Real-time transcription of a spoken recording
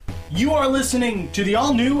You are listening to the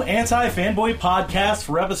all-new Anti-Fanboy Podcast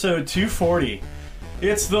for episode 240.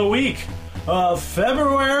 It's the week of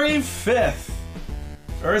February 5th.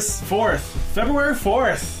 Or 4th. February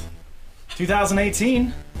 4th,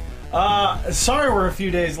 2018. Sorry we're a few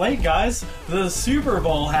days late, guys. The Super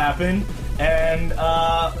Bowl happened, and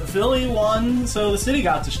Philly won, so the city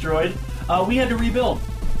got destroyed. We had to rebuild.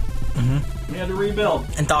 We had to rebuild.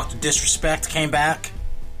 And Dr. Disrespect came back.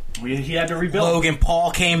 He had to rebuild. Logan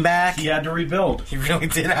Paul came back. He had to rebuild. He really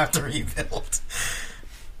did have to rebuild.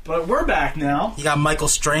 But we're back now. You got Michael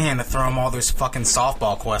Strahan to throw him all those fucking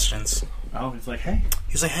softball questions. Oh, he's like, hey.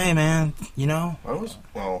 He was like, hey, man, you know?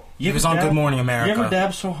 He was on Good Morning America. You ever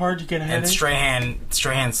dab so hard you get a headache? And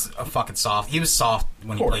Strahan's a fucking soft. He was soft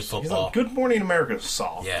when he played football. Good Morning America is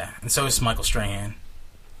soft. Yeah, and so is Michael Strahan.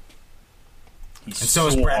 He's And so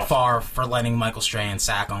is soft. Brett Favre for letting Michael Strahan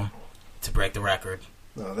sack him to break the record.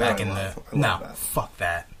 No, Back I in love the... No, that. fuck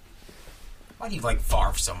that. Why do you like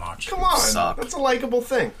Favre so much? Come on, Suck. that's a likable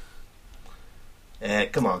thing.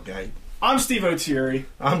 Come on, guy. I'm Steve O'Teary.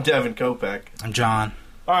 I'm Devin Kopeck. I'm John.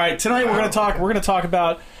 All right, tonight we're gonna talk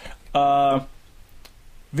about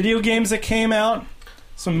video games that came out,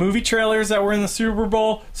 some movie trailers that were in the Super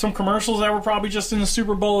Bowl, some commercials that were probably just in the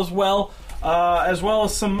Super Bowl as well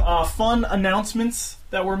as some fun announcements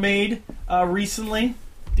that were made recently,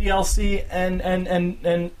 DLC and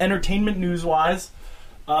entertainment news wise.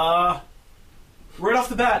 Right off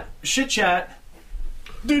the bat, shit chat.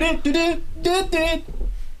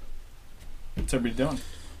 What's everybody doing?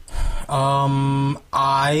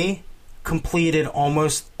 I completed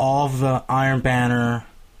almost all of the Iron Banner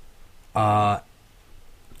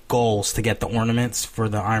goals to get the ornaments for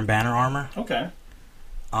the Iron Banner armor. Okay.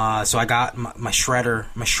 So I got my shredder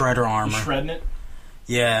armor. You shredding it?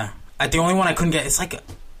 Yeah. The only one I couldn't get, it's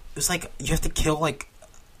like you have to kill like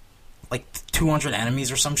 200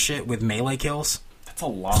 enemies or some shit with melee kills. That's a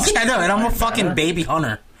lot. Yeah, I know, and I'm a Iron fucking Banner. baby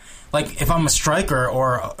hunter. Like, if I'm a striker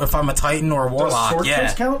or if I'm a titan or a Does warlock, sword yeah.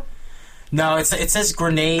 kills count? No, it says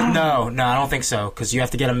grenade. No, I don't think so. Because you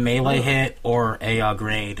have to get a melee hit or a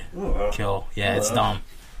grenade kill. Yeah, it's dumb.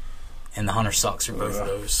 And the hunter sucks for both of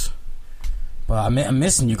those. But I'm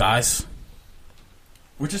missing you guys.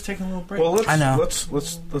 We're just taking a little break. Well, I know.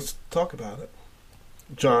 let's talk about it.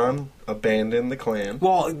 John abandoned the clan.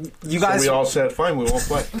 Well, you guys... So we all said, fine, we won't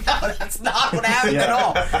play. No, that's not what happened at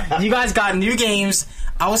all. You guys got new games.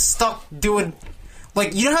 I was stuck doing...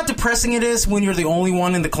 Like, you know how depressing it is when you're the only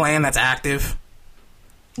one in the clan that's active?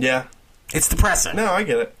 Yeah. It's depressing. No, I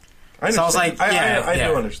get it. So I was like, I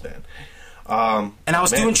do understand. And I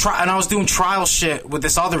was doing trial shit with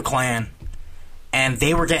this other clan, and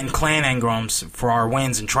they were getting clan engrams for our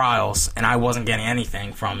wins and trials, and I wasn't getting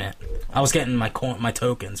anything from it. I was getting my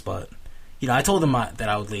tokens, but I told them that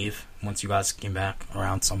I would leave once you guys came back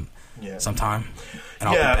around sometime. And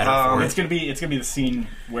I'll be better for it. It's gonna be the scene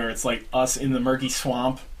where it's like us in the murky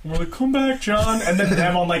swamp. And we're like, come back, John, and then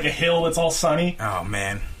them on like a hill that's all sunny. Oh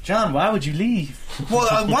man, John, why would you leave?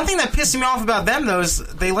 Well, one thing that pissed me off about them though is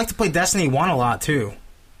they like to play Destiny 1 a lot too.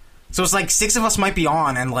 So it's like 6 of us might be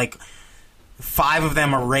on, and like 5 of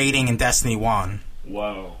them are raiding in Destiny 1.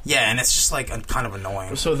 Whoa. Yeah, and it's just like kind of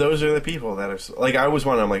annoying. So those are the people that are... Like, I was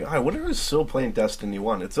wondering, I'm like, I wonder who's still playing Destiny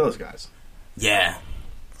 1. It's those guys. Yeah.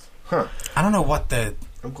 Huh. I don't know what the...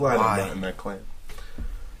 I'm glad why. I'm not in that clan.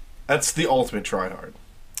 That's the ultimate tryhard.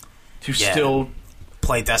 To Yeah. still,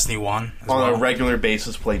 Play Destiny 1 as on well. a regular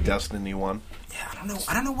basis, play Destiny 1. Yeah,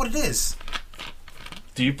 I don't know what it is.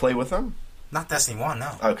 Do you play with them? Not Destiny 1,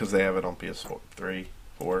 no. Oh, because they have it on PS4, 3,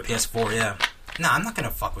 4. PS4, yeah. No, I'm not gonna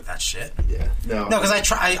fuck with that shit. Yeah. No, because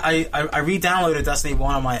I re-downloaded Destiny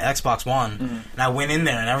 1 on my Xbox One, and I went in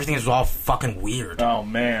there, and everything was all fucking weird. Oh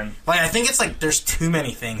man. Like, I think it's like there's too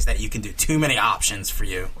many things that you can do, too many options for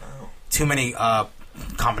you, too many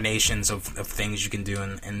combinations of things you can do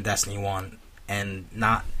in Destiny 1, and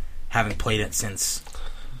not having played it since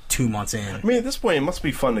 2 months in. I mean, at this point, it must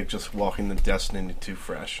be fun to just walk into Destiny 2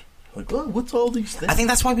 fresh. Like, oh, what's all these things? I think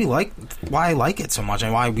that's why I like it so much,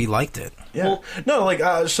 and why we liked it. Yeah. Well, no, like,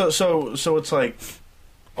 so it's like...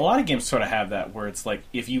 A lot of games sort of have that where it's like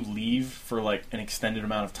if you leave for like an extended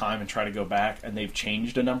amount of time and try to go back and they've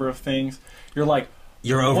changed a number of things, you're like,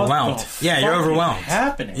 You're overwhelmed. What the Yeah, you're fuck is overwhelmed.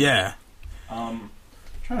 happening? Yeah. Trying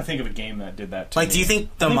to think of a game that did that to Like, me. do you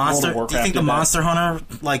think I the World of Warcraft did that. Monster Hunter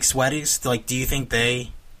like sweaties? Like, do you think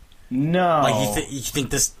they No. like you think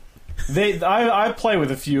this? I play with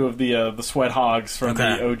a few of the sweat hogs from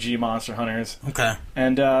Okay. the OG Monster Hunters, Okay.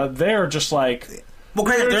 and they're just like. Well,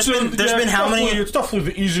 granted, there's been how many? It's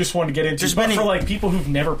definitely the easiest one to get into. There's But been- for like people who've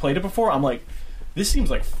never played it before, I'm like, this seems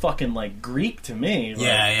like fucking like Greek to me. Like,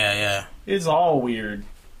 Yeah. it's all weird.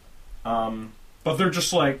 But they're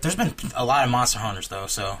just like... There's been a lot of Monster Hunters, though,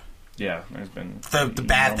 so... Yeah, there's been... The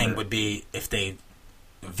bad thing would be if they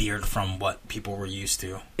veered from what people were used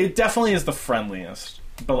to. It definitely is the friendliest.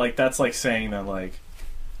 But, like, that's like saying that, like,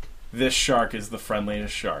 this shark is the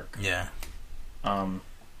friendliest shark. Yeah.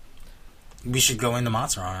 We should go into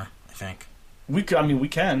Monster Hunter, I think. We can.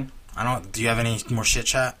 Do you have any more shit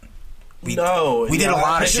chat? We did a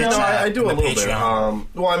lot of shit chat. I do a little Patreon.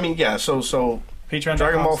 bit. Well, I mean, yeah, so Patreon.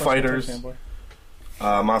 Dragon Ball FighterZ,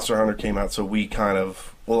 Monster Hunter came out, so we kind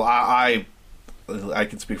of... Well, I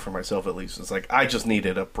can speak for myself at least. It's like, I just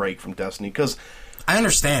needed a break from Destiny, because... I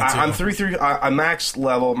understand, too. I'm 3-3... I'm max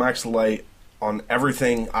level, max light on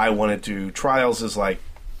everything I want to do. Trials is like...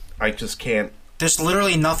 I just can't... There's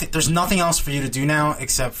literally nothing... There's nothing else for you to do now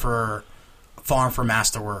except for farm for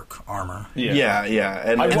masterwork armor. Yeah.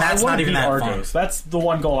 And that's not even that Argos. fun. That's the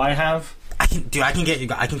one goal I have. I can get you.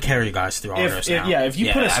 I can carry you guys through Argos now. If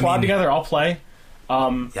you put a squad together, I'll play. I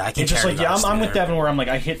can. It's just like I'm with Devin where I'm like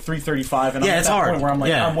I hit 335 and I'm at that point where I'm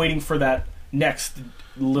like I'm waiting for that next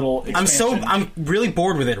little expansion. I'm really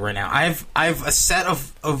bored with it right now. I've a set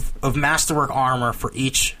of masterwork armor for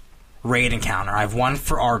each raid encounter. I have one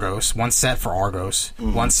for Argos, one set for Argos,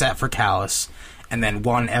 one set for Callus, and then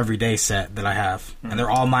one everyday set that I have, and they're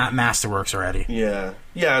all masterworks already.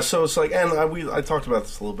 Yeah. So it's like, and I talked about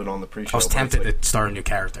this a little bit on the pre-show. I was tempted to start a new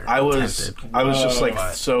character. I was just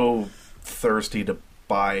like so thirsty to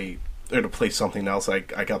buy or to play something else. I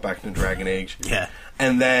got back into Dragon Age. Yeah.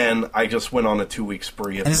 And then I just went on a 2-week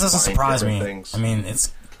spree. And this doesn't surprise me. Things. I mean,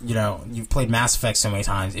 it's, you've played Mass Effect so many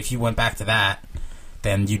times. If you went back to that,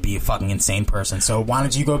 then you'd be a fucking insane person. So why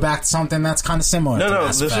don't you go back to something that's kind of similar to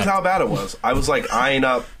Mass Effect? This is how bad it was. I was like eyeing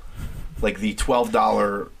up like the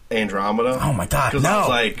 $12 Andromeda. Oh my god, no. I was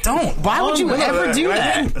like, don't. Why would you ever do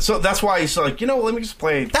that? So that's why he's like, let me just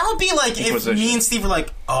play. That would be like Inquisition. if me and Steve were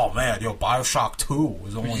like, oh man, Bioshock 2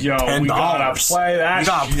 is only $10. We gotta play that. We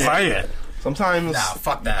gotta play it. Sometimes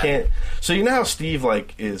fuck that. Can't. So you know how Steve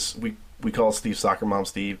is we call Steve Soccer Mom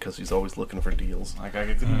Steve because he's always looking for deals. Like I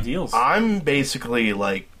get good deals. I'm basically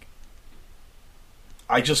like,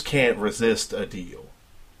 I just can't resist a deal.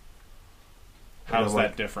 How's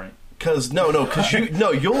that different? Because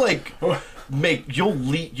you'll like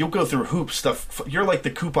you'll go through hoop stuff. You're like the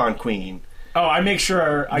coupon queen. Oh, I make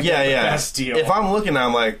sure I get the best deal. If I'm looking,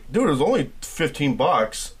 I'm like, dude, it was only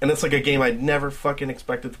 $15, and it's like a game I never fucking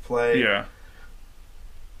expected to play. Yeah.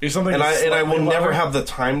 Something and I will never have the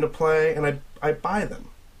time to play, and I buy them,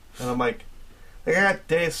 and I'm like, I got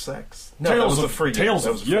Deus Ex. No, that was a free game. Tales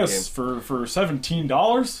of Yes for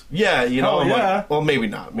 $17. Yeah, I'm yeah. like, well, maybe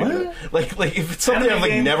not. Like if it's something I've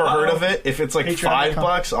like never heard of it, if it's like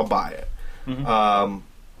 $5, I'll buy it. Mm-hmm.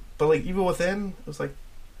 But like even within, it was like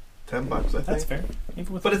 $10. I think that's fair.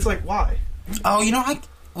 But it's like, why? Oh,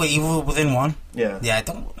 Evil Within 1. Yeah, I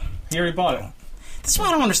don't. He already bought it. That's why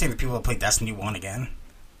I don't understand the people that play Destiny 1 again.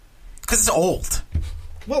 Because it's old.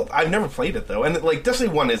 Well, I've never played it though, and like Destiny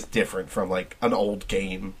 1 is different from like an old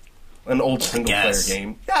game, an old single player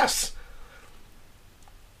game. Yes,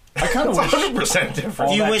 I kind of wish 100%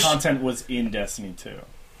 different. All that content was in Destiny 2.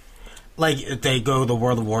 Like if they go the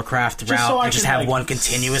World of Warcraft route and just have one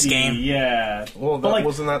continuous game. Yeah, well,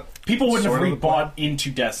 wasn't that people wouldn't have rebought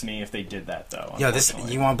into Destiny if they did that though. Yeah,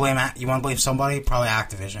 you want to blame somebody? Probably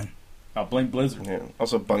Activision. I'll blame Blizzard. Yeah.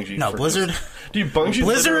 Also, Bungie. No, Blizzard. Dude, Bungie.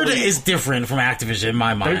 Blizzard is different from Activision in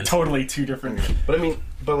my mind. They're totally two different. But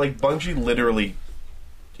like Bungie literally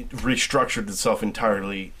restructured itself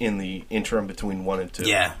entirely in the interim between 1 and 2.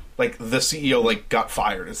 Yeah. Like the CEO got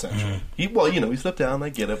fired essentially. Mm-hmm. He stepped down. I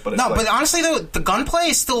get it, but but honestly though, the gunplay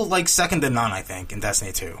is still like second to none. I think in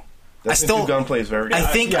Destiny 2. Destiny 2 gunplay is very good.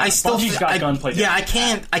 Bungie's got gunplay. Yeah, I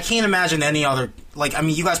can't imagine any other. Like, I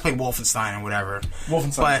mean, you guys play Wolfenstein or whatever.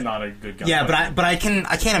 Wolfenstein's not a good gunplay. Yeah, but I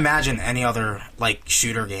can't imagine any other like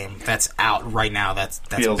shooter game that's out right now that's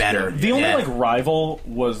feels better. Good. The only rival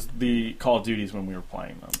was the Call of Duties when we were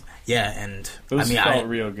playing them. Yeah, and those felt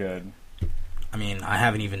real good. I mean,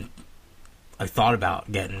 I thought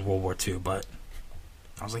about getting World War II, but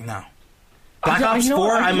I was like, no. Black Ops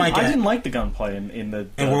 4, I might get. I didn't like the gunplay in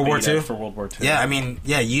World War II for World War II. Yeah, I mean,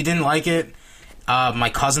 you didn't like it.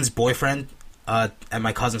 My cousin's boyfriend at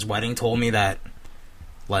my cousin's wedding told me that,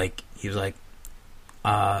 like, he was like,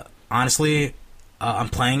 honestly, I'm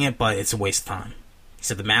playing it, but it's a waste of time. He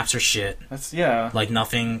said the maps are shit. Like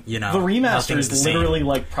nothing, The remaster is literally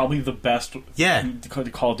like probably the best. Yeah,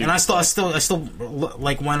 Call of Duty. And I still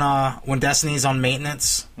like when Destiny's on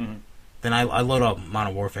maintenance. Mm-hmm. Then I load up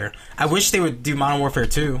Modern Warfare. I wish they would do Modern Warfare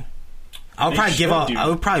 2. I would probably give up. I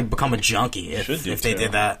would probably become a junkie if they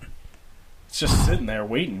did that. It's just sitting there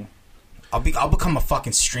waiting. I'll become a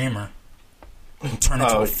fucking streamer. And turn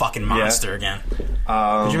into a fucking monster again.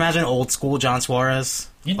 Could you imagine old school John Suarez?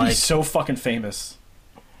 You'd be so fucking famous.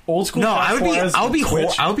 Old school. No, John Suarez I would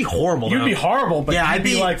be horrible. You'd though. be horrible, but I'd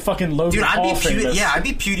be like fucking Logan Paul famous. I'd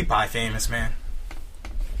be PewDiePie famous, man.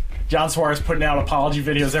 John Suarez putting out apology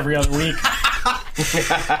videos every other week.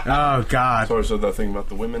 Oh God! Sorry, said that thing about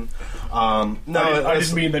the women. No, I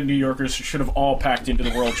didn't mean that New Yorkers should have all packed into the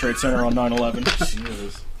World Trade Center on 9/11.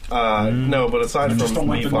 Jesus. No, but aside from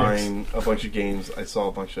me buying a bunch of games, I saw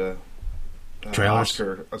a bunch of trailers.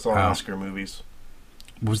 Oscar movies.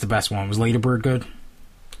 What was the best one? Was Lady Bird good?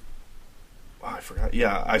 Oh, I forgot.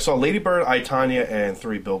 Yeah, I saw Lady Bird, I, Tonya, and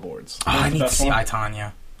 3 Billboards. Oh, I need to see I,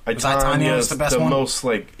 Tonya. I, Tonya is the best one? Most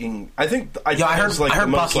like. I think. I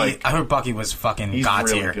heard Bucky. I heard Bucky was fucking god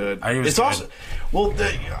tier. Really good. It's also. Well,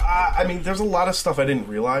 I mean, there's a lot of stuff I didn't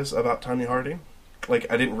realize about Tonya Harding. Like,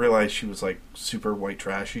 I didn't realize she was, like, super white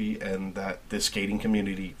trashy and that the skating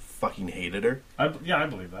community fucking hated her. I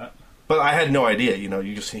believe that. But I had no idea, you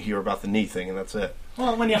just hear about the knee thing and that's it.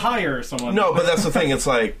 Well, when you hire someone... No, but that's the thing, it's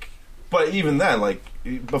like... But even then, like,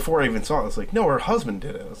 before I even saw it, it's like, no, her husband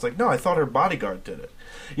did it. It's like, no, I thought her bodyguard did it.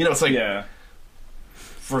 It's like... Yeah.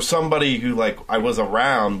 For somebody who, like, I was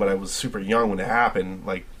around, but I was super young when it happened,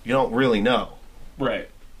 like, you don't really know. Right.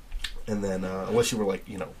 And then, unless you were, like,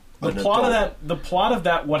 The plot of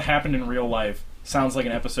that, what happened in real life, sounds like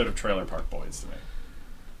an episode of Trailer Park Boys to me.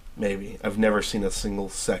 Maybe. I've never seen a single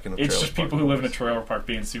second of Trailer Park Boys. It's just people who live in a trailer park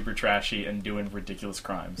being super trashy and doing ridiculous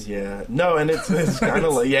crimes. Yeah. No, and it's kind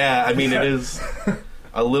of like... Yeah, I mean, it is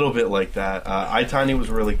a little bit like that. I, Tonya was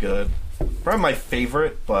really good. Probably my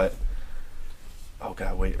favorite, but... Oh,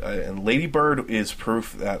 God, wait. And Lady Bird is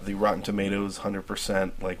proof that the Rotten Tomatoes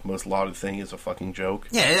 100%, like, most lauded thing is a fucking joke.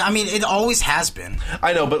 Yeah, I mean, it always has been.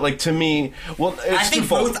 I know, but, like, to me... Well, it's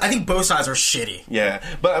twofold. I think both sides are shitty. Yeah,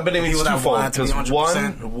 but I mean, it's twofold. Because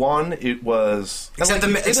one, it was... Except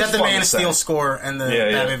the Man of Steel score and the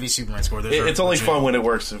Batman v Superman score. It's only fun when it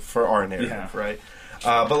works for our narrative, right?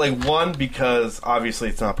 But, like, one, because, obviously,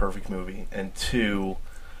 it's not a perfect movie. And two,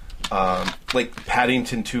 like,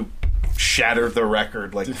 Paddington 2... shattered the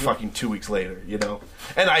record like fucking 2 weeks later,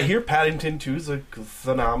 And I hear Paddington 2 is a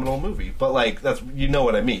phenomenal movie, but like that's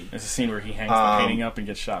what I mean. There's a scene where he hangs the painting up and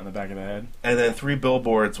gets shot in the back of the head. And then 3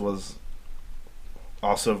 Billboards was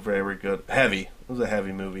also very good. Heavy. It was a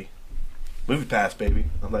heavy movie. Movie Pass, baby.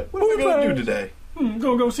 I'm like, what am I going to do today?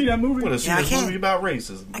 Go see that movie. What is this movie about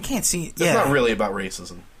racism? I can't see. It's not really about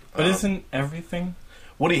racism, but isn't everything?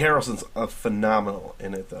 Woody Harrelson's phenomenal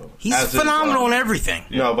in it, though. He's phenomenal in everything.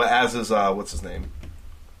 No, but as is, what's his name?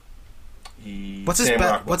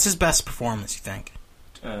 What's his best performance, you think?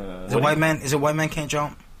 Is it White Man Can't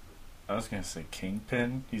Jump? I was going to say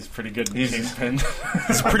Kingpin. He's pretty good in Kingpin.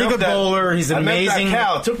 He's a pretty good bowler. He's amazing.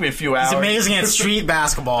 It took me a few hours. He's amazing at street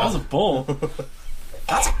basketball. That was a bull.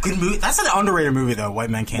 That's a good movie. That's an underrated movie, though.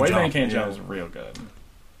 White Man Can't Jump. White Man Can't Jump is real good.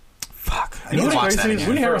 Fuck. I need to watch that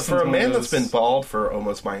again. For a man that's been bald for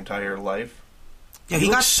almost my entire life, he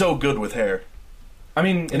looks so good with hair. I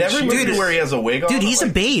mean, in every movie where he has a wig on... Dude, he's a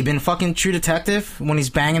babe in fucking True Detective when he's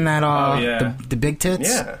banging that, the big tits.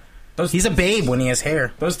 Yeah. He's a babe when he has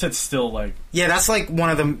hair. Those tits still, like... Yeah, that's like one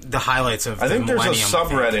of the highlights of I think there's a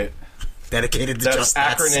subreddit dedicated to just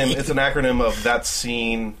that scene. It's an acronym of that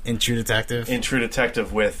scene... In True Detective? In True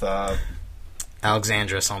Detective with...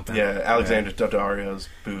 Alexandra something. Yeah, Alexandra Daddario's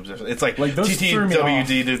boobs. It's like those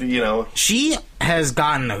TTWD, She has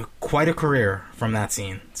gotten quite a career from that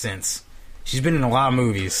scene since. She's been in a lot of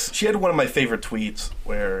movies. She had one of my favorite tweets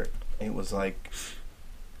where it was like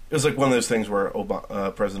one of those things where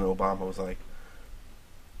President Obama was like,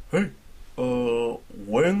 "Hey, why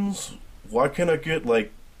can't I get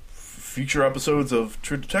like future episodes of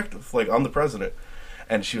True Detective like on the president?"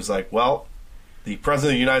 And she was like, "Well, the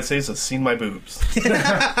President of the United States has seen my boobs." And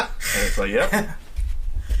it's like, yep.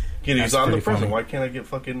 He's on the president. Funny. Why can't I get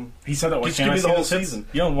fucking... He said that. Why can't I see the whole season?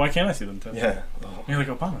 Yo, why can't I see them too? Yeah. You're like,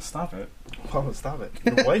 Obama, stop it. Obama, stop it.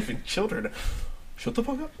 Your wife and children. Shut the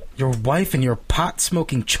fuck up. Your wife and your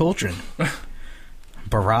pot-smoking children.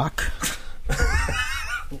 Barack.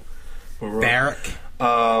 Barrack.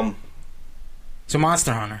 So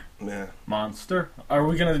Monster Hunter. Yeah. Monster? Are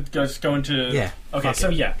we going to just go into... Yeah. Okay, so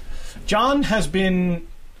yeah. John has been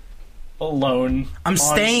alone on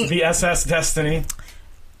the SS Destiny.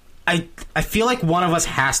 I feel like one of us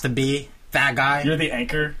has to be that guy. You're the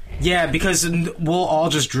anchor? Yeah, because we'll all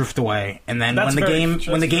just drift away. And then when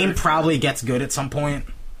the game probably gets good at some point,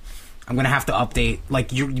 I'm going to have to update.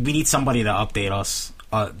 Like, we need somebody to update us,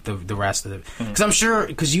 the rest of it. Because I'm sure,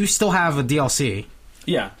 because you still have a DLC.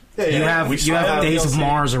 Yeah. You have Days of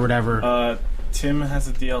Mars or whatever. Tim has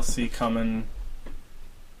a DLC coming.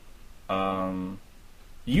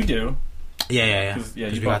 You do. Yeah. Yeah,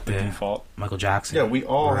 you got the default. Michael Jackson. Yeah, we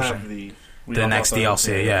all version. have the next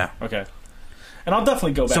DLC. Yeah. Okay. And I'll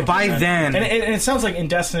definitely go back. So by then, and it sounds like in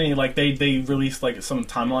Destiny, like they released like some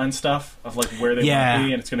timeline stuff of like where they want to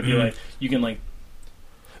be, and it's going to be like you can like.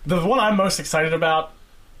 The one I'm most excited about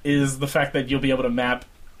is the fact that you'll be able to map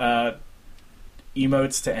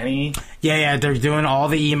emotes to any. Yeah, they're doing all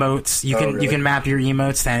the emotes. You can you can map your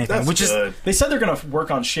emotes to anything, That's good. is. They said they're going to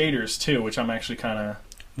work on shaders too, which I'm actually kind of.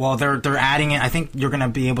 Well, they're adding it. I think you're going to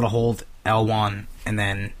be able to hold L1 and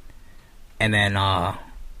then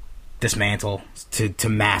dismantle to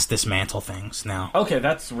mass dismantle things now. Okay,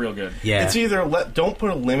 that's real good. Yeah, it's either don't put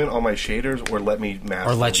a limit on my shaders or let me mass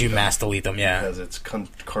or let you mass delete them. Yeah, because it's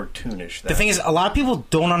cartoonish. The thing is, a lot of people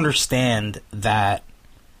don't understand that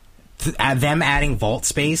them adding vault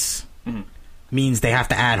space means they have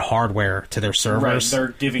to add hardware to their servers. Right, they're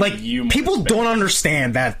giving you more people space. don't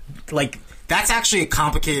understand that that's actually a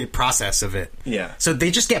complicated process of it. Yeah. So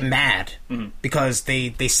they just get mad because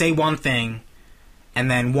they say one thing and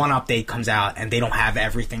then one update comes out and they don't have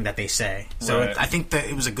everything that they say. So Right. I think that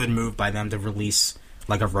it was a good move by them to release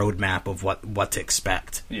like a roadmap of what to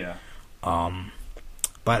expect. Yeah.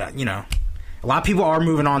 But you know, a lot of people are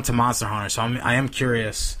moving on to Monster Hunter, so I am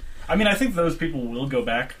curious. I mean, I think those people will go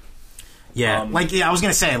back. Yeah, I was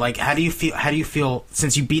gonna say, like, how do you feel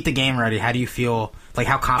since you beat the game already? How do you feel? Like,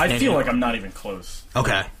 how confident? I feel like I'm not even close.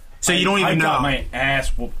 Okay, so you don't even know. I got my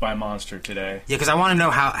ass whooped by Monster today. Yeah, because I want to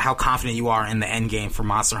know how confident you are in the end game for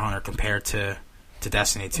Monster Hunter compared to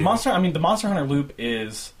Destiny 2. The Monster Hunter loop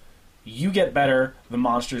is you get better, the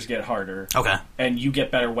monsters get harder. Okay, and you get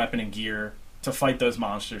better weapon and gear to fight those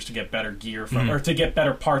monsters, to get better gear from, or to get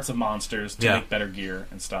better parts of monsters to make better gear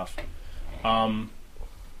and stuff.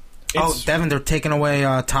 Devin, they're taking away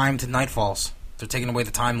time to Nightfalls. They're taking away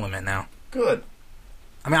the time limit now. Good.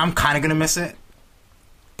 I mean, I'm kind of gonna miss it,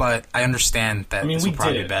 but I understand that this will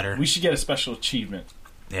probably be better. We should get a special achievement.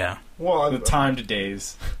 Yeah. Well, the time to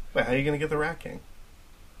days. Wait, how are you gonna get the Rat King?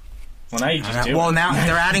 Well, now you just do. Well, now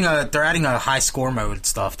they're adding a high score mode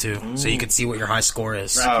stuff too, so you can see what your high score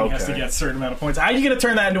is. Rat King has to get a certain amount of points. How are you gonna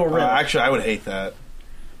turn that into a riddle? Actually, I would hate that.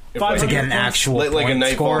 To get an actual like a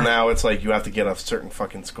Nightfall score. now, it's like you have to get a certain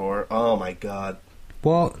fucking score. Oh my god.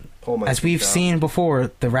 Well, as we've seen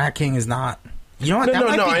before, the Rat King is not. You know what? That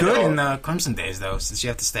might be good in the Crimson days, though, since you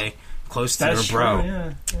have to stay close to your bro.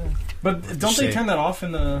 Yeah. But don't they turn that off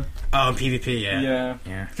in the... Oh, in PvP, yeah.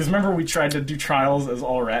 Yeah. Because remember we tried to do trials as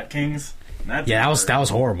all Rat Kings? That was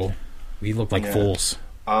horrible. We looked like fools.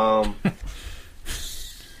 Oh,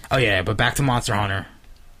 yeah, but back to Monster Hunter.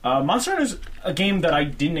 Monster Hunter is a game that I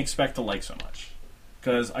didn't expect to like so much.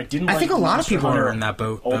 Because I didn't like... I think a lot Monster of people Hunter are in that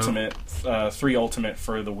boat. Ultimate, 3 Ultimate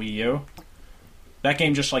for the Wii U. That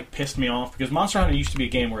game just, like, pissed me off. Because Monster Hunter used to be a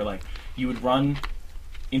game where, like, you would run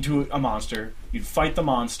into a monster, you'd fight the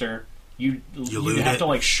monster, you'd have to,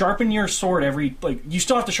 like, sharpen your sword every... Like, you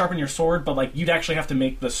still have to sharpen your sword, but, like, you'd actually have to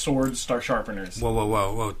make the sword start sharpeners.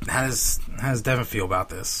 Whoa. How does Devin feel about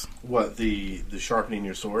this? What, the sharpening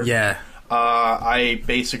your sword? Yeah. I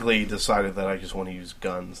basically decided that I just want to use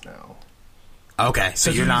guns now. Okay,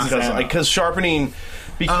 so you're not... Because sharpening...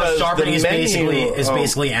 Because sharpening is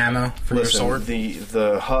basically ammo for your sword.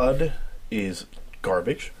 The HUD is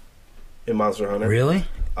garbage in Monster Hunter. Really?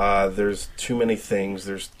 There's too many things.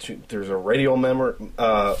 There's a radial menu.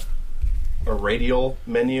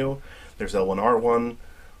 There's L1R1,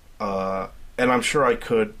 and I'm sure I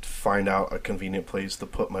could find out a convenient place to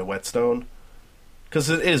put my whetstone,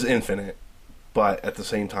 because it is infinite. But at the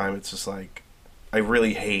same time, it's just like I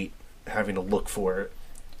really hate having to look for it,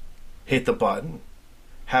 hit the button,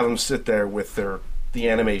 have them sit there with the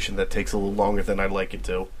animation that takes a little longer than I'd like it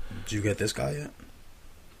to. Did you get this guy yet?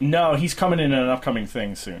 No, he's coming in an upcoming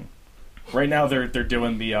thing soon. Right now, they're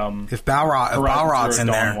doing the if Balrog's in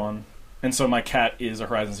there, one, and so my cat is a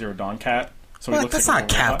Horizon Zero Dawn cat. So well, that's not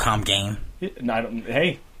a Capcom game.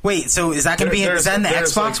 Hey. Wait, so is that going to be in the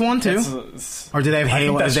Xbox one too, or do they have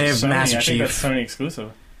Halo? Do they have Master Chief? I think that's Sony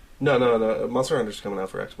exclusive. No. Monster Hunter's coming out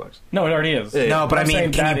for Xbox. No, it already is. Yeah. No, but I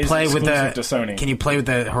mean, can you play with the Sony. Can you play with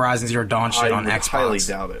the Horizon Zero Dawn shit on Xbox? I highly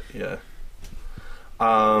doubt it. Yeah.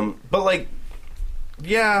 But like,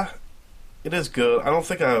 yeah, it is good. I don't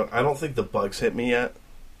think the bugs hit me yet.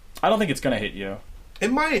 I don't think it's gonna hit you.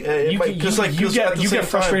 It might. You get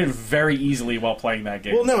frustrated very easily while playing that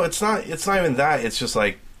game. Well, no, it's not. It's not even that. It's just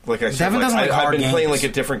like I said. I've been playing like a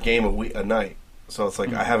different game a night. So it's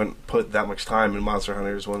like I haven't put that much time in Monster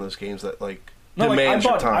Hunter. Is one of those games that demands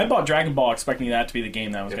your time. I bought Dragon Ball expecting that to be the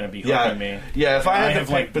game that was going to be hooking me. Yeah, if I had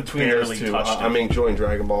to pick between those two, I'm enjoying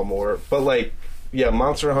Dragon Ball more. But like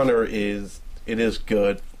Monster Hunter is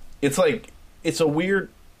good. It's like, it's a weird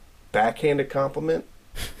backhanded compliment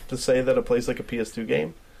to say that it plays like a PS2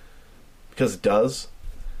 game, because it does,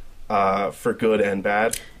 for good and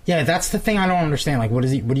bad. Yeah, that's the thing I don't understand. Like, what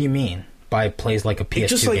do you mean by plays like a PS2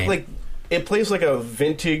 just game? Like it plays like a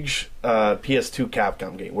vintage PS2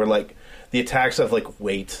 Capcom game, where like the attacks have like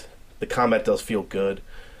weight, the combat does feel good,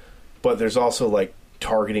 but there's also like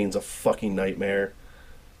targeting's a fucking nightmare.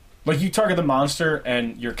 Like, you target the monster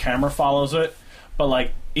and your camera follows it, but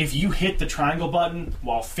like if you hit the triangle button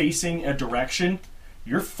while facing a direction,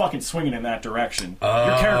 you're fucking swinging in that direction.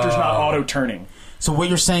 Your character's not auto-turning. So what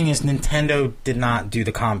you're saying is Nintendo did not do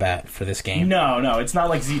the combat for this game? No, it's not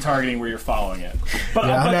like Z-targeting where you're following it. But,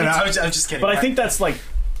 I'm just kidding. But I think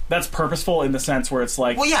that's purposeful in the sense where it's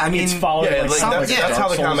like, well, yeah, I mean, it's following that's how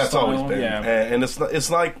the combat's always been. Yeah. And it's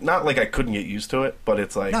not like I couldn't get used to it, but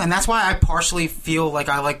it's like, no, and that's why I partially feel like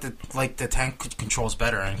I like the tank controls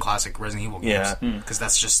better in classic Resident Evil games. Yeah, because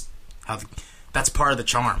that's just how that's part of the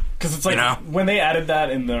charm. Because it's like, when they added that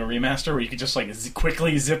in the remaster where you could just like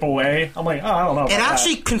quickly zip away, I'm like, I don't know. It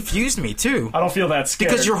actually confused me too. I don't feel that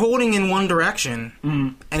scared. Because you're holding in one direction,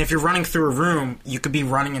 and if you're running through a room, you could be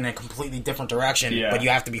running in a completely different direction, but you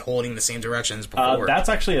have to be holding the same direction as before. That's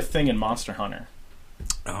actually a thing in Monster Hunter.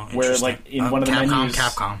 Oh, where like in one of the menus,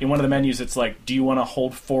 Capcom. In one of the menus, it's like, do you want to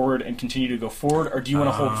hold forward and continue to go forward, or do you want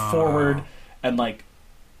to hold forward and like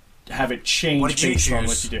have it change based on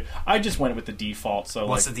what you do? I just went with the default. So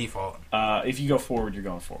what's the default? If you go forward, you're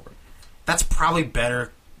going forward. That's probably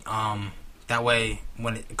better. That way,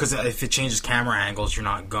 because if it changes camera angles, you're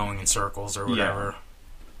not going in circles or whatever. Yeah.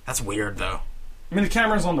 That's weird, though. I mean, the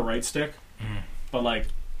camera's on the right stick, but like,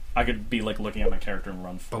 I could be like looking at my character and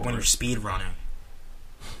run forward. But when you're speed running,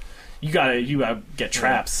 you gotta get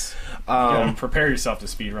traps. You gotta prepare yourself to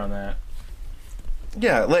speed run that.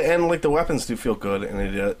 Yeah, and like the weapons do feel good,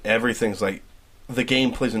 and everything's like, the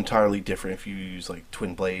game plays entirely different if you use like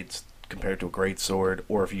twin blades compared to a great sword,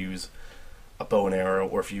 or if you use a bow and arrow,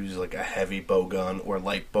 or if you use like a heavy bow gun or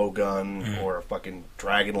light bow gun, or a fucking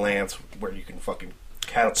dragon lance where you can fucking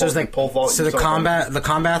catapult and pole vault. So the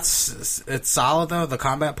combat's it's solid though. The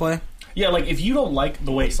combat play. Yeah, like if you don't like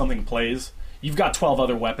the way something plays, you've got 12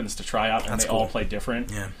 other weapons to try out, and they all play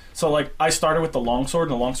different. Yeah. So, like, I started with the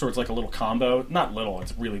longsword, and the longsword's like a little combo. Not little,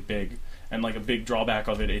 it's really big. And, like, a big drawback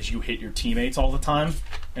of it is you hit your teammates all the time,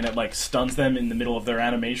 and it, like, stuns them in the middle of their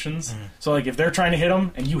animations. So, like, if they're trying to hit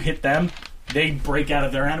them, and you hit them, they break out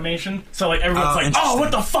of their animation. So, like, everyone's like, oh,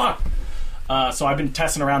 what the fuck? So I've been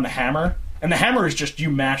testing around the hammer. And the hammer is just,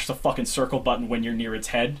 you mash the fucking circle button when you're near its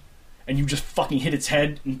head, and you just fucking hit its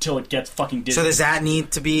head until it gets fucking dizzy. So does that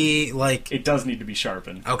need to be, like... It does need to be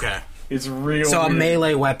sharpened. Okay. It's real So weird. A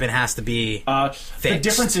melee weapon has to be fixed. The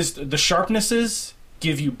difference is the sharpnesses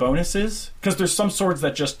give you bonuses, because there's some swords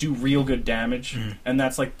that just do real good damage, and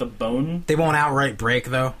that's like the bone. They won't outright break,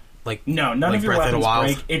 though? Like, no, none of your weapons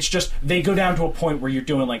break. It's just, they go down to a point where you're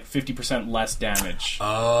doing like 50% less damage.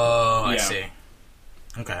 Oh, I see.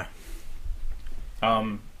 Okay.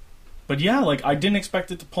 But yeah, like, I didn't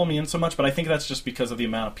expect it to pull me in so much, but I think that's just because of the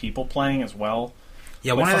amount of people playing as well.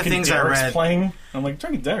 Yeah, like one of the things Derek's I read... playing, I'm like,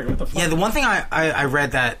 Dragon Derek, what the fuck? Yeah, the one thing I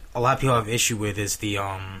read that a lot of people have issue with is the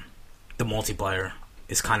multiplayer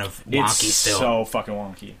is kind of wonky still. It's so fucking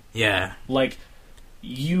wonky. Yeah. Like,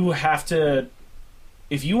 you have to...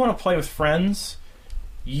 If you want to play with friends,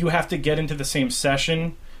 you have to get into the same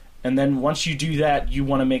session, and then once you do that, you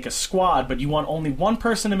want to make a squad, but you want only one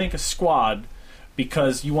person to make a squad,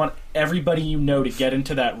 because you want everybody you know to get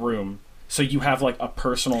into that room, so you have like a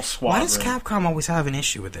personal squad. Why does Capcom always have an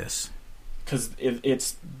issue with this? Because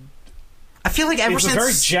it's... I feel like it's a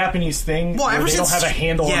very Japanese thing where they don't have a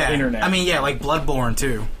handle on the internet. I mean, yeah, like Bloodborne,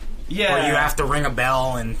 too. Yeah. Where you have to ring a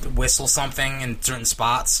bell and whistle something in certain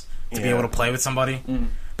spots to be able to play with somebody.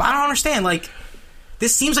 But I don't understand, like,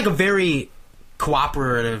 this seems like a very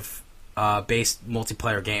cooperative based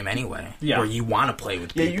multiplayer game anyway, where you want to play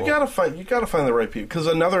with people. Yeah, you gotta find the right people. Because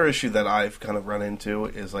another issue that I've kind of run into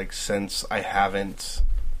is, like, since I haven't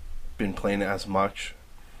been playing as much,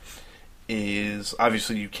 is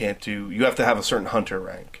obviously you have to have a certain hunter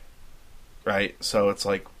rank, right? So it's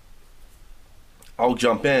like, I'll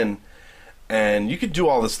jump in, and you can do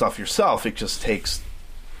all this stuff yourself. It just takes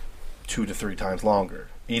 2 to 3 times longer.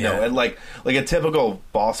 You know, and like a typical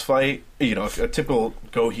boss fight, you know, a typical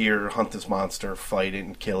go here, hunt this monster, fight it,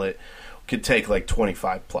 and kill it, could take like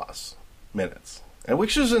 25 plus minutes. And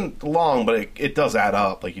which isn't long, but it does add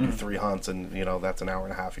up. Like, you do 3 hunts, and, you know, that's an hour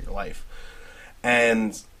and a half of your life.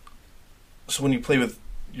 And so when you play with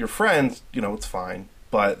your friends, you know, it's fine.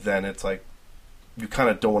 But then it's like, you kind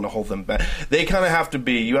of don't want to hold them back. They kind of have to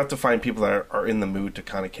be. You have to find people that are in the mood to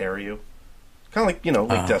kind of carry you. Kind of like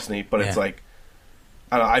like Destiny, but it's like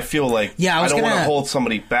I feel like I don't want to hold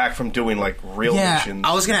somebody back from doing like real missions.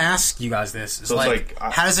 I was gonna ask you guys this. So like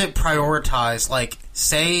how does it prioritize? Like,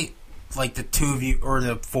 say, like the two of you or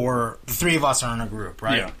the three of us are in a group,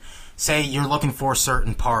 right? Yeah. Say you're looking for a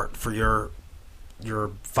certain part for your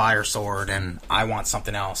fire sword, and I want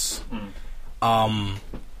something else.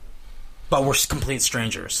 But we're complete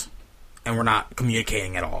strangers, and we're not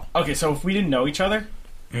communicating at all. Okay, so if we didn't know each other,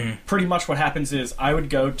 pretty much what happens is I would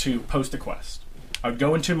go to post a quest. I would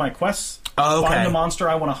go into my quests, find the monster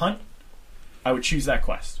I want to hunt. I would choose that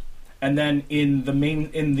quest, and then in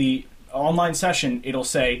the online session, it'll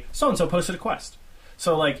say so and so posted a quest.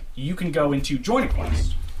 So like you can go into join a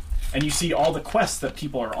quest, and you see all the quests that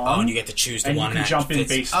people are on. Oh, and you get to choose the one and you can jump in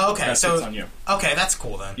based that fits on you. Okay, that's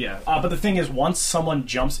cool then. Yeah, but the thing is, once someone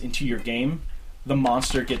jumps into your game, the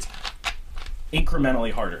monster gets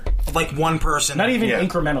incrementally harder. Like one person. Not even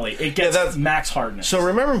incrementally. It gets max hardness. So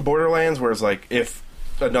remember in Borderlands where it's like if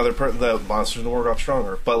another the monsters in the world got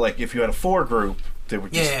stronger, but like if you had a 4 group, they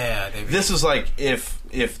would just... This is like if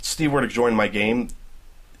Steve were to join my game,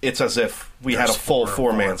 it's as if we had a full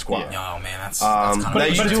 4-man squad. Yeah. Oh man, that's kind of... Now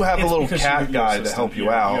you do have a little cat guy to help you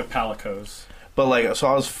out. You have Palicos. But like, so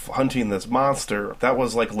I was hunting this monster that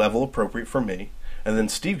was like level appropriate for me. And then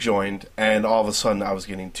Steve joined, and all of a sudden I was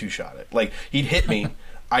getting 2-shotted. Like, he'd hit me,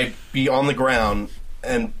 I'd be on the ground,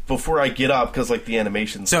 and before I get up, because, like, the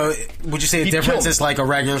animation... So, would you say the difference is, like, a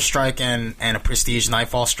regular strike and a prestige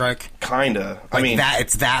Nightfall strike? Kinda. Like I mean...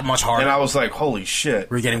 it's that much harder? And I was like, holy shit.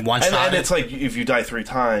 We're getting one shot. And it's like, if you die 3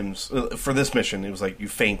 times... For this mission, it was like, you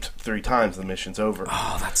faint 3 times, the mission's over.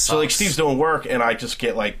 Oh, that sucks. So, like, Steve's doing work, and I just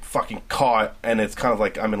get, like, fucking caught, and it's kind of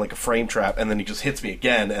like I'm in, like, a frame trap, and then he just hits me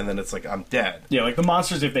again, and then it's like, I'm dead. Yeah, like, the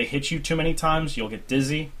monsters, if they hit you too many times, you'll get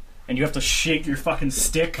dizzy. And you have to shake your fucking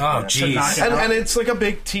stick. Oh, jeez. And it's like a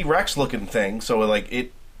big T-Rex looking thing, so like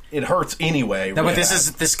it hurts anyway. No, but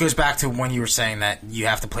this goes back to when you were saying that you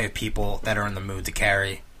have to play with people that are in the mood to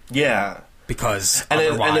carry. Yeah. Because and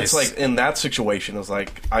otherwise... it's like, in that situation, it was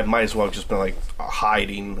like, I might as well have just been like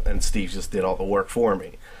hiding, and Steve just did all the work for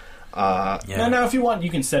me. Now, if you want, you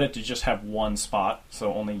can set it to just have one spot,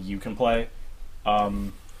 so only you can play.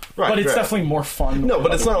 But it's definitely more fun. No,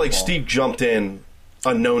 but it's not like Steve jumped in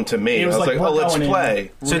unknown to me. I was like, oh, let's play.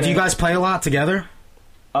 So do you guys play a lot together?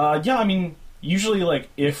 Yeah, I mean, usually, like,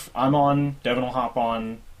 if I'm on, Devin will hop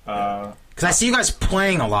on. Because I see you guys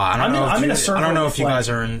playing a lot. I don't know if you guys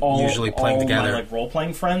are usually playing together. My, like,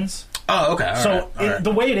 role-playing friends. Oh, okay. All right.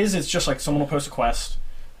 The way it is, it's just, like, someone will post a quest,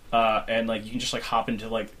 and, like, you can just, like, hop into,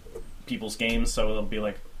 like, people's games, so it'll be,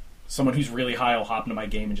 like, someone who's really high will hop into my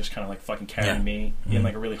game and just kind of, like, fucking carry me in,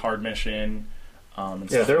 like, a really hard mission.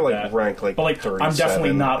 They're like ranked like, but like 37, I'm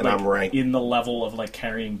definitely not like I'm ranked in the level of like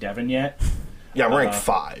carrying Devin yet. Yeah, I'm ranked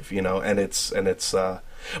 5, and it's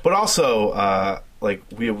but also like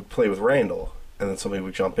we would play with Randall, and then somebody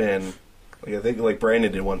would jump in. Like I think like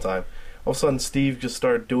Brandon did one time. All of a sudden, Steve just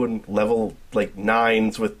started doing level like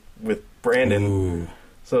 9s with Brandon. Ooh.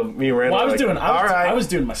 So me and Randall. Well, I was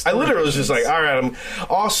doing my. I literally was just like, all right.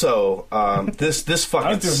 Also, this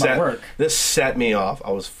fucking this set me off.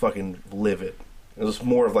 I was fucking livid. It was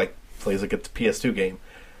more of like plays like a PS2 game.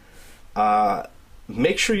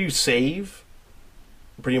 Make sure you save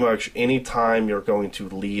pretty much any time you're going to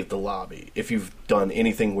leave the lobby if you've done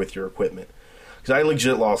anything with your equipment. Because I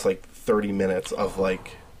legit lost like 30 minutes of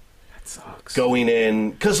like that sucks. Going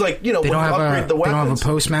in because like when you upgrade the weapons. They don't have a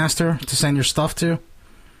postmaster to send your stuff to.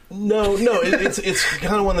 No, it's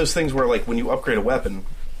kind of one of those things where like when you upgrade a weapon,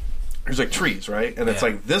 there's like trees, right? And it's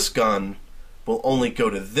like this gun will only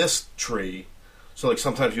go to this tree. So, like,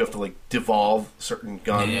 sometimes you have to, like, devolve certain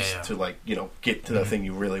guns to, like, get to the thing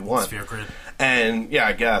you really want. Sphere grid. And,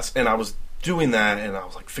 I guess. And I was doing that, and I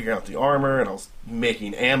was, like, figuring out the armor, and I was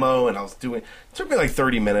making ammo, and I was doing... It took me, like,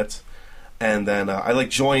 30 minutes. And then I,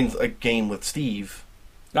 like, joined a game with Steve.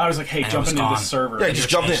 I was like, hey, jump into the server. Yeah, I just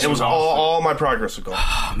jumped in. It was all my progress was gone.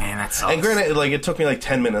 Oh, man, that sucks. And granted, like, it took me, like,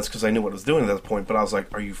 10 minutes, because I knew what I was doing at that point, but I was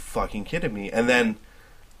like, are you fucking kidding me? And then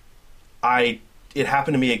it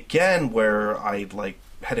happened to me again where I like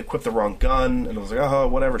had equipped the wrong gun and I was like, oh,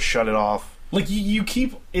 whatever, shut it off. Like you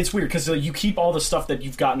keep it's weird because you keep all the stuff that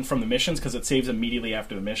you've gotten from the missions because it saves immediately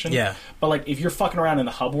after the mission. Yeah. But like if you're fucking around in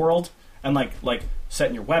the hub world and like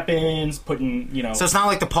setting your weapons, putting So it's not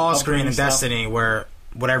like the pause screen in Destiny where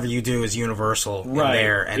whatever you do is universal in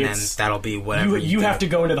there, and then that'll be whatever you have to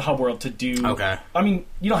go into the hub world to do. Okay. I mean,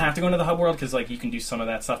 you don't have to go into the hub world because like you can do some of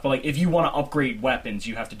that stuff, but like if you want to upgrade weapons,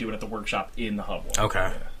 you have to do it at the workshop in the hub world. Okay.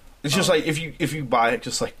 Yeah. It's just like if you buy it,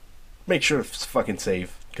 just like make sure it's fucking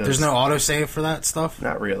safe. There's no autosave for that stuff?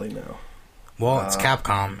 Not really, no. Well, it's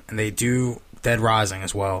Capcom, and they do Dead Rising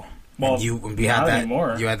as well. Well, you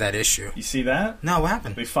had that issue. You see that? No, what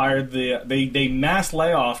happened? They fired they mass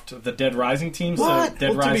layoffed the Dead Rising team. What? So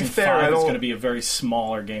Dead Rising 5 is going to be a very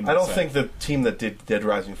smaller game. I don't think the team that did Dead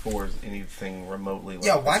Rising 4 is anything remotely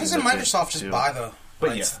like why doesn't Microsoft just buy the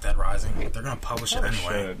rights to Dead Rising? They're going to publish it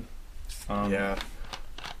anyway. Yeah.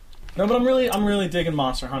 No, but I'm really digging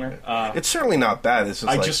Monster Hunter. It's certainly not bad.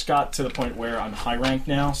 I just got to the point where I'm high ranked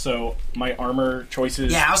now, so my armor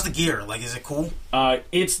choices. Yeah, how's the gear? Like, is it cool?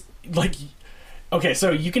 It's like, okay,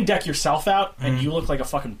 so you can deck yourself out, and you look like a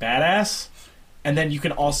fucking badass, and then you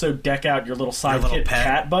can also deck out your little sidekick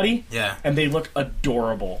cat buddy. Yeah, and they look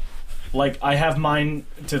adorable. Like, I have mine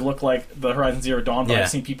to look like the Horizon Zero Dawn, but I've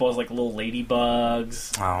seen people as, like, little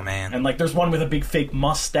ladybugs. Oh, man. And, like, there's one with a big fake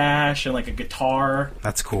mustache and, like, a guitar.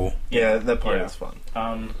 That's cool. Yeah, that part is fun.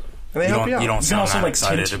 And they help you out. You don't sound also, that like,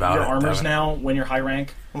 excited about your it. armors now when you're high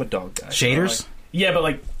rank. I'm a dog guy. Shaders? Yeah, but,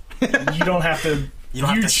 like, you don't have to... You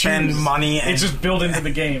don't have to spend money. It's just built into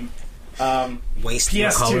the game. Waste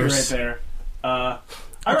your colors. PS2 right there.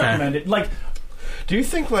 I recommend it. Like, do you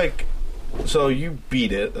think, like... So you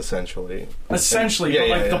beat it, essentially. But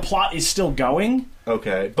the plot is still going.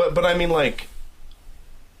 Okay, but I mean, like,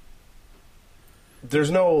 there's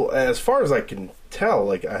no, as far as I can tell,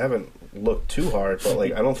 like, I haven't looked too hard, but,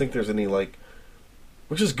 like, I don't think there's any, like,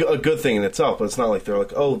 which is a good thing in itself, but it's not like they're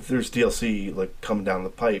like, oh, there's DLC, like, coming down the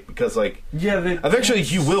pipe, because, like, eventually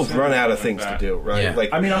you will run out of things to do, right? Yeah.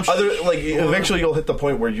 Like, I mean, eventually you'll hit the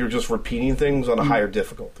point where you're just repeating things on a higher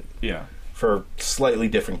difficulty. Yeah. For slightly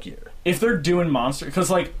different gear. If they're doing monster, because,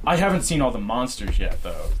 like, I haven't seen all the monsters yet,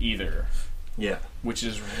 though, either. Yeah. Which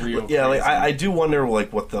is real Yeah, crazy. like, I do wonder,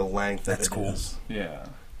 like, what the length of it is. Yeah.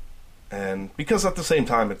 And because at the same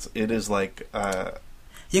time, it is like... Yeah,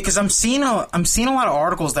 because I'm seeing a lot of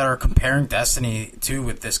articles that are comparing Destiny 2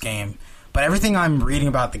 with this game, but everything I'm reading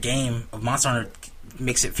about the game of Monster Hunter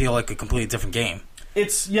makes it feel like a completely different game.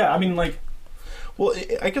 I mean, like... Well,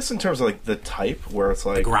 I guess in terms of, like, the type, where it's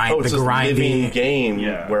like, it's a living game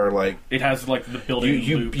where, like... It has, like, the building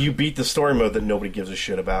loop. You beat the story mode that nobody gives a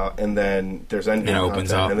shit about, and then there's endgame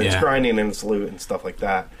content, and then it's grinding and it's loot and stuff like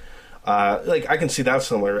that. Like, I can see that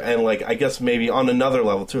similar, and, like, I guess maybe on another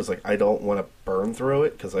level, too, it's like, I don't want to burn through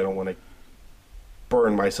it, because I don't want to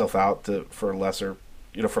burn myself out for lesser,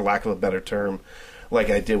 for lack of a better term,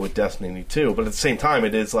 like I did with Destiny 2. But at the same time,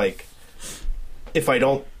 it is, like, if I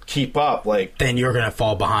don't keep up, like, then you're gonna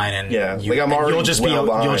fall behind, and you'll just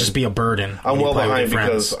be a burden. I'm well behind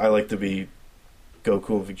because I like to be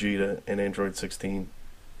Goku and Vegeta and Android 16.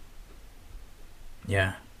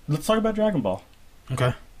 Yeah, let's talk about Dragon Ball.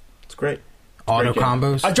 Okay, it's great. Auto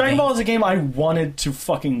combos. Dragon Ball is a game I wanted to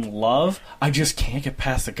fucking love. I just can't get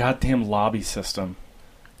past the goddamn lobby system.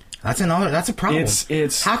 That's a problem.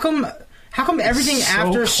 It's how come everything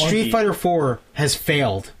after clunky. Street Fighter 4 has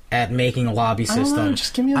failed at making a lobby system?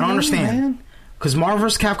 Just give me I don't understand. Because Marvel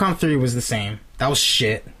vs. Capcom 3 was the same. That was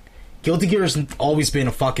shit. Guilty Gear has always been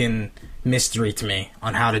a fucking mystery to me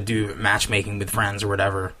on how to do matchmaking with friends or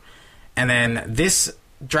whatever. And then this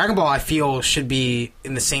Dragon Ball, I feel, should be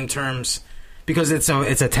in the same terms because it's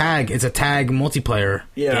a tag multiplayer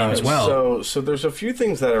game as well. So there's a few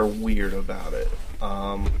things that are weird about it.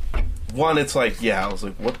 One, it's like, I was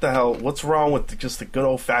like, what the hell? What's wrong with just the good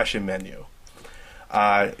old fashioned menu?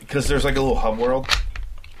 Because there's like a little hub world.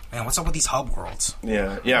 Man, what's up with these hub worlds?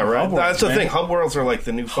 Yeah, right. That's the thing. Hub worlds are like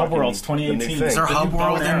the new Hub Worlds 2018. Is there a hub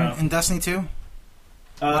world in Destiny 2?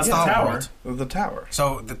 What's the hub world? The tower.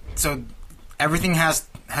 So everything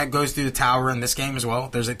goes through the tower in this game as well.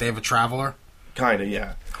 They have a traveler. Kinda,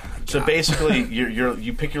 yeah. So basically,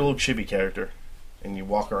 you pick your little chibi character. And you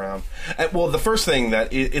walk around. And, well, the first thing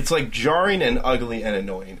that it's like jarring and ugly and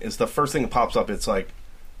annoying is the first thing that pops up. It's like,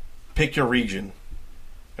 pick your region.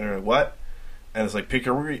 And you're like, what? And it's like, pick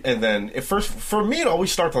your region. And then for me, it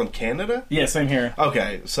always starts on Canada. Yeah, same here.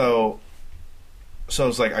 Okay, so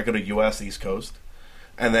it's like I go to U.S. East Coast,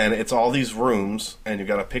 and then it's all these rooms, and you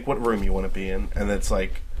got to pick what room you want to be in, and it's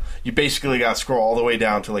like you basically got to scroll all the way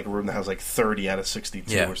down to like a room that has like 30 out of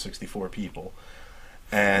 62 or 64 people,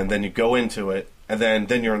 and then you go into it. And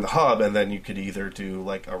then you're in the hub, and then you could either do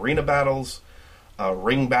like arena battles,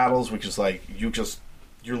 ring battles, which is like your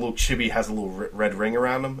little chibi has a little red ring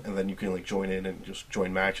around them, and then you can like join in and just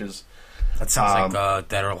join matches. That sounds like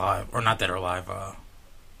Dead or Alive, or not Dead or Alive.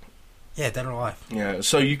 Dead or Alive. Yeah,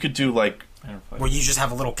 so you could do like where you just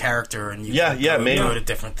have a little character and you maybe go to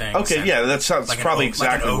different things. Okay, that sounds like probably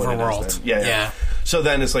exactly like an what it is overworld. Then. Yeah. So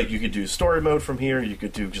then it's like you could do story mode from here. You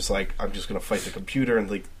could do just like I'm just gonna fight the computer and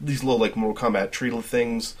like these little like Mortal Kombat tree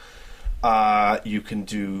things. You can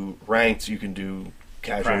do ranked, you can do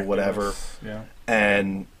casual, Practice. whatever. Yeah.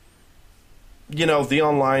 And, the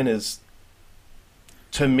online is,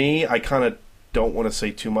 to me, I kind of don't want to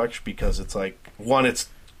say too much because it's like, one, it's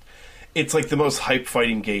like the most hype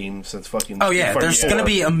fighting game since fucking... Oh, yeah, there's going to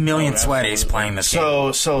be a million sweaties playing this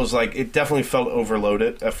game. So it's like, it definitely felt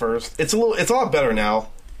overloaded at first. It's a lot better now.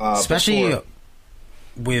 Especially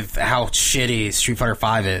with how shitty Street Fighter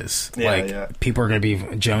V is. People are going to be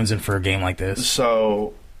jonesing for a game like this.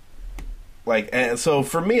 So, so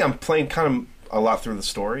for me, I'm playing kind of a lot through the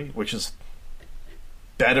story, which is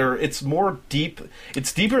better. It's more deep.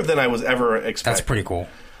 It's deeper than I was ever expecting. That's pretty cool.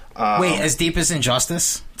 Wait, as deep as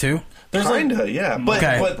Injustice, too? Kinda, yeah.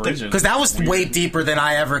 But because that was way deeper than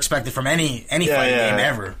I ever expected from any fighting game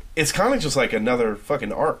ever. It's kind of just like another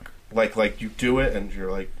fucking arc. Like you do it, and you're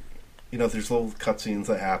like, there's little cutscenes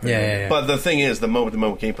that happen. Yeah. But the thing is, the moment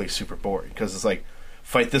gameplay is super boring because it's like,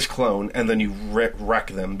 fight this clone, and then you wreck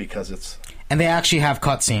them because it's... And they actually have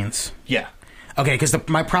cutscenes. Yeah. Okay, because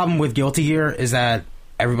my problem with Guilty Gear is that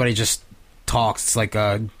everybody just talks. It's like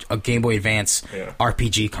a Game Boy Advance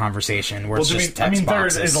RPG conversation where it's just text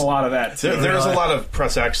boxes. There is a lot of that, too. There's a lot of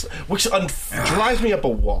press X, which drives me up a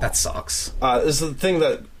wall. That sucks. This is the thing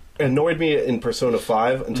that annoyed me in Persona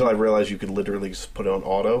 5 until I realized you could literally just put it on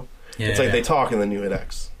auto. It's like they talk and then you hit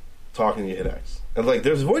X. Talk and you hit X. And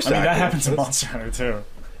there's voice acting. That happens in Monster Hunter, too.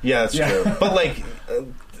 Yeah, that's true. But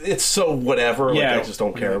it's so whatever. I just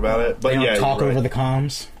don't care about it. But they don't talk over the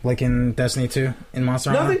comms like in Destiny 2 in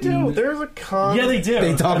Monster Hunter. No, they do. There's a comm. Yeah, they do.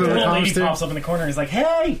 They talk over the comms lady too. Pops up in the corner. And he's like,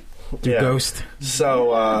 "Hey, Ghost."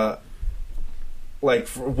 So,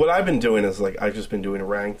 what I've been doing is I've just been doing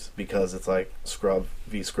ranked because it's like scrub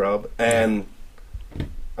v scrub, and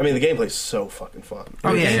I mean the gameplay's so fucking fun.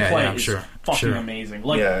 Oh the yeah, gameplay I'm is sure. fucking amazing.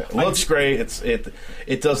 It looks great.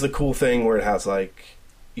 It does the cool thing where it has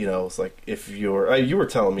it's like if you were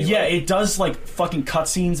telling me. Yeah, it does fucking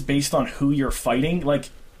cutscenes based on who you're fighting.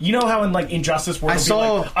 You know how in Injustice where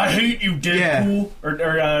it'll be I hate you, Deadpool, or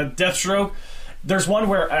Deathstroke. There's one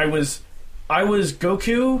where I was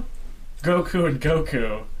Goku, and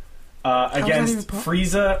Goku against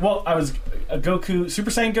Frieza. Well, I was a Goku, Super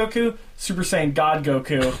Saiyan Goku, Super Saiyan God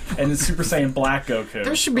Goku, and then Super Saiyan Black Goku.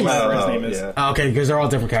 There should be whatever his name is. Yeah. Oh, okay, because they're all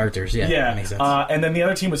different characters. Yeah, that makes sense. And then the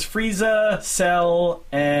other team was Frieza, Cell,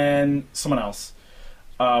 and someone else.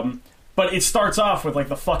 But it starts off with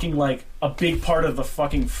the fucking a big part of the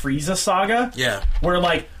fucking Frieza saga. Yeah, where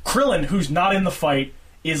Krillin, who's not in the fight,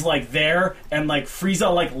 is there, and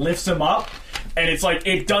Frieza lifts him up, and it's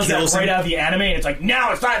it does that right out of the anime, and it's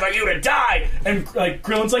now it's time for you to die, and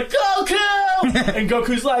Krillin's Goku, and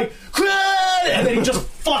Goku's Krillin, and then he just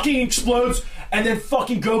fucking explodes, and then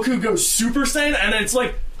fucking Goku goes Super Saiyan, and then it's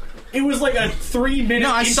it was a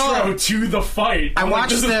 3-minute intro to the fight. I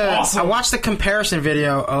watched awesome. I watched the comparison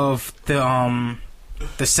video of the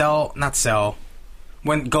Cell, not Cell,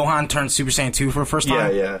 when Gohan turned Super Saiyan 2 for the first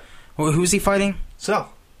time. Yeah. Well, who's he fighting?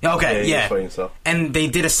 Cell. Okay, yeah. Fighting Cell. And they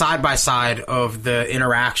did a side-by-side of the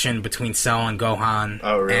interaction between Cell and Gohan.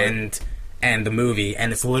 Oh, really? And the movie,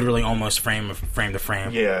 and it's literally almost frame to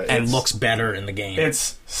frame. Yeah, and looks better in the game.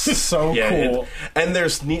 It's so cool. And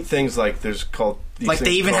there's neat things there's called...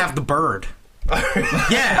 they even have the bird.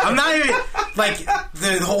 Yeah, I'm not even...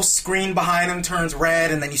 the whole screen behind him turns red,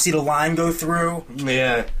 and then you see the line go through.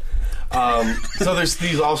 Yeah. So there's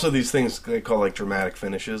these things they call dramatic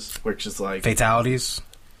finishes, which is fatalities.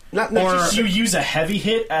 Not or you use a heavy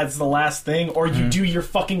hit as the last thing, or you do your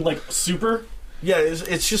fucking super. Yeah,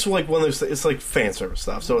 it's just one of those. It's fan service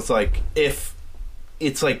stuff. So it's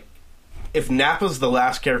if Nappa's the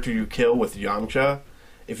last character you kill with Yamcha,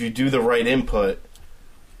 if you do the right input,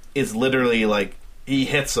 it's literally he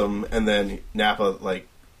hits him, and then Nappa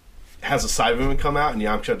has a side movement come out, and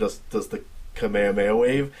Yamcha does the Kamehameha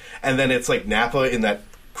wave, and then it's Nappa in that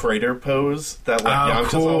crater pose that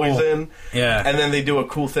Yamcha's always in. Yeah, and then they do a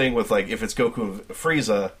cool thing with if it's Goku and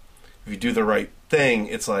Frieza, if you do the right thing,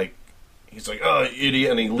 it's he's oh,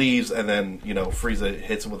 idiot, and he leaves, and then Frieza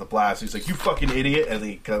hits him with a blast. He's you fucking idiot, and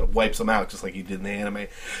he kind of wipes him out just like he did in the anime.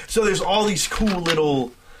 So there's all these cool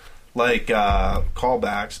little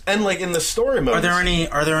callbacks, and in the story mode.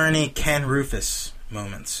 Are there any Ken Rufus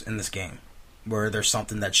moments in this game where there's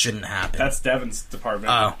something that shouldn't happen? That's Devin's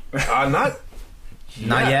department. Oh, not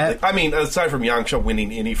yet. I mean, aside from Yamcha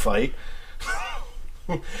winning any fight.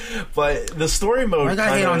 But the story mode. Why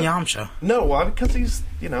got hate on Yamcha? No, why? Because he's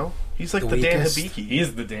he's the Dan Hibiki. He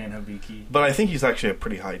is the Dan Hibiki. But I think he's actually a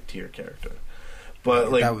pretty high tier character.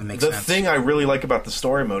 But that would make the sense. thing I really like about the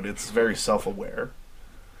story mode, it's very self aware.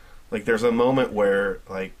 There's a moment where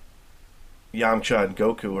Yamcha and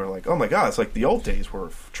Goku are like, oh my god, it's like the old days we're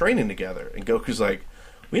training together. And Goku's like,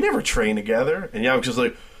 we never train together. And Yamcha's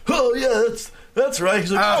like, oh yeah, that's right.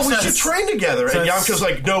 He's like, we should train together. And Yamcha's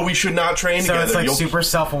like, no, we should not train together. So it's like super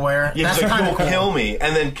self-aware. Yeah, he's like, you'll kill me.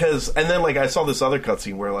 And then like I saw this other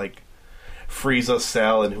cutscene where like Frieza,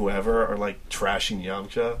 Cell, and whoever are like trashing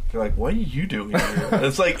Yamcha. They're like, what are you doing here? And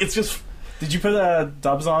it's like, it's just. Did you put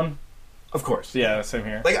dubs on? Of course. Yeah, same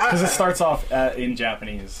here. Because it starts off in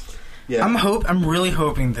Japanese. Yeah. I'm really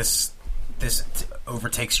hoping this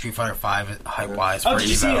overtakes Street Fighter V hype wise. Oh, did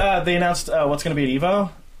you see? They announced what's going to be at Evo.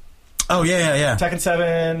 Oh yeah. Tekken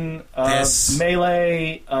 7,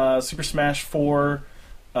 Melee, Super Smash 4,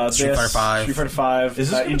 Street Fighter V.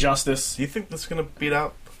 Is this Injustice. Do you think this is going to beat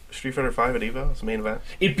out Street Fighter V at Evo as the main event?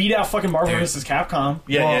 It beat out fucking Marvel vs. Capcom.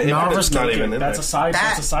 Yeah, Marvel vs. not even in that's there.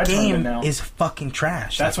 That's a side game now. is fucking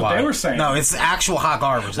trash. That's what they were saying. No, it's actual hot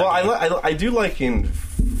garbage. Well, I do like in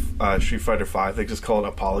Street Fighter V, they just call it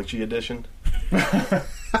Apology Edition.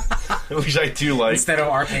 Which I do like. Instead of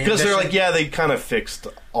Arcade because they're Edition? like, they kind of fixed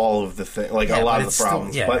all of the things, like a lot of the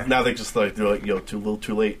problems. But now they just like, they're like, too little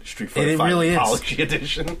too late, Street Fighter V really Apology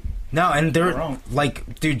Edition. No, and they're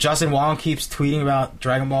like, dude, Justin Wong keeps tweeting about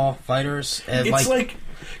Dragon Ball Fighters. And it's like,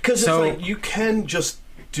 because it's like, you can just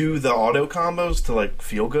do the auto combos to like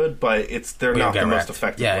feel good, but they're not the most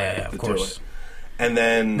effective way to do it. And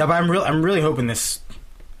then but I'm really hoping this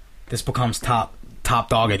becomes top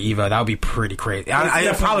dog at Evo. That would be pretty crazy.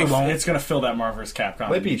 I probably won't. It's gonna fill that Marvel vs. Capcom.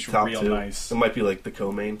 Might be top real 2. Nice. It might be like the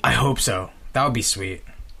co-main. I hope so. That would be sweet.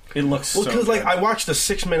 It looks because like I watched a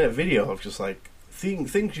 6-minute video of just like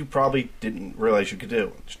things you probably didn't realize you could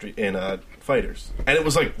do in fighters, and it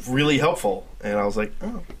was like really helpful. And I was like,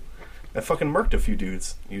 oh, I fucking murked a few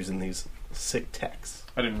dudes using these sick techs.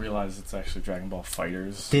 I didn't realize it's actually Dragon Ball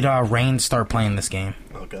Fighters. Did Rain start playing this game?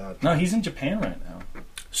 Oh god, no, he's in Japan right now.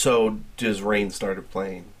 So does Rain started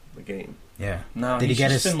playing the game? Yeah. No. Did he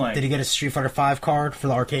get his Street Fighter V card for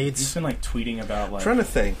the arcades? He's been like tweeting about like. I'm trying to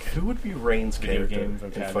think who would be Rain's character in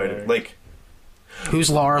Fighter. Like,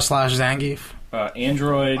 who's Lara / Zangief?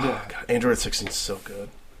 Android. Oh, God. Android 16 is so good.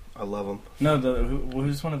 I love him. No,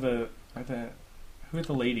 who's one of the who are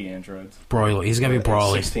the lady androids? Broly. He's gonna be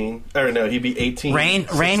Broly. 16. Or no, he'd be 18.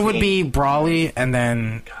 Rain would be Broly, and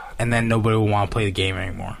then nobody would want to play the game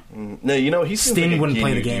anymore. No, he's Stin wouldn't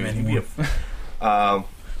play the game anymore.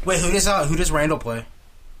 Wait, who does Randall play?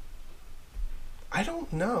 I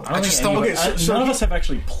don't know. None of us have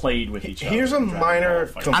actually played with each other. Here's a minor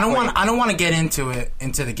complaint. I don't want to get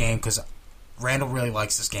into the game because Randall really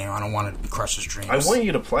likes this game. I don't want to crush his dreams. I want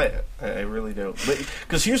you to play it. I really do.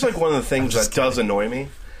 Because here's like one of the things that does annoy me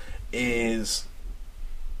is,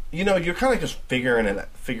 you're kind of just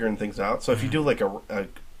figuring things out. So if you do like a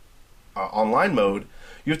online mode,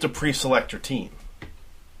 you have to pre-select your team.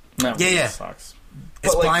 No, yeah. Sucks.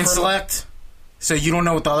 It's blind select, so you don't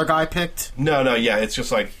know what the other guy picked. No, yeah, it's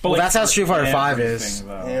just like. Well, that's how Street Fighter V is.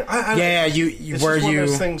 You where you.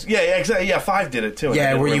 Things, exactly. Yeah, 5 did it too.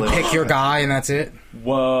 Yeah, where you pick your guy and that's it.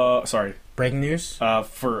 Whoa, sorry. Breaking news.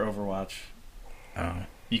 For Overwatch. Oh.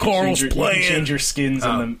 You can change your skins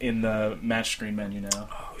in the match screen menu now.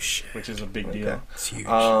 Oh shit! Which is a big deal. It's huge.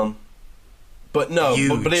 But no,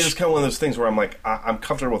 but it is kind of one of those things where I'm like, I'm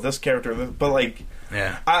comfortable with this character, but like,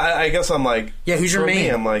 I guess I'm like, who's your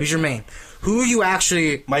main? Who's your main? Who are you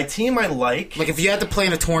actually? My team, I like. Like, if you had to play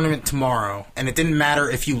in a tournament tomorrow, and it didn't matter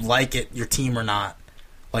if you like your team or not,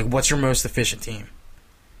 like, what's your most efficient team?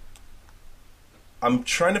 I'm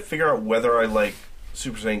trying to figure out whether I like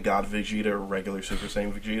Super Saiyan God Vegeta or regular Super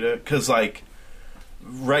Saiyan Vegeta, because like,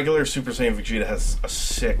 regular Super Saiyan Vegeta has a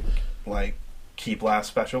sick like Ki Blast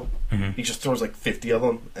special. Mm-hmm. He just throws like 50 of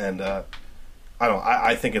them, and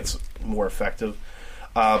I think it's more effective.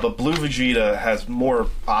 But Blue Vegeta has more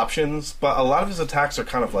options, but a lot of his attacks are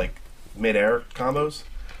kind of like mid-air combos.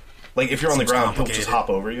 Like if you're on the ground, he'll just hop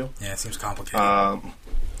over you. Yeah, it seems complicated.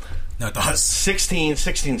 No, it does.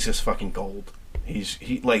 16's just fucking gold.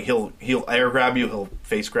 He'll air grab you, he'll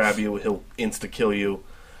face grab you, he'll insta kill you.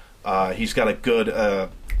 He's got a good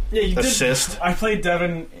assist. I played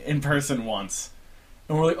Devin in person once,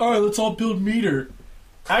 and we're like, all right, let's all build meter.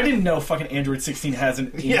 I didn't know fucking Android 16 has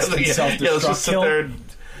an instant self-destruct let's just sit there and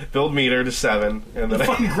build meter to 7, and then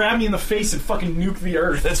fucking grab me in the face and fucking nuke the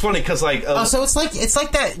earth. It's funny because like so it's like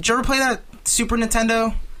that. Did you ever play that Super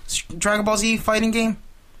Nintendo Dragon Ball Z fighting game?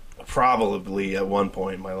 Probably at one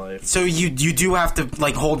point in my life. So you do have to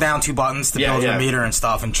like hold down 2 buttons to build your meter and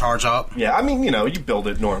stuff and charge up. Yeah, I mean, you build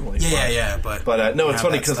it normally. But no, it's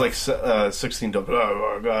funny because like 16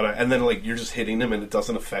 and then like you're just hitting him and it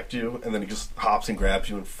doesn't affect you, and then he just hops and grabs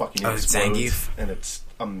you and fucking explodes, and it's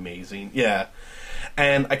amazing. Yeah,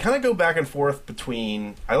 and I kind of go back and forth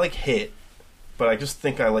between I like Hit, but I just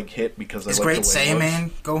think I like Hit because I like the way Great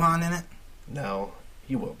Saiyaman Gohan in it? No,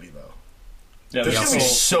 he will be though. Yeah, there's gonna be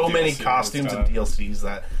so many costumes and DLCs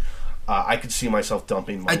that I could see myself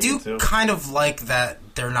dumping money into. I do kind of like that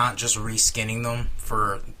they're not just reskinning them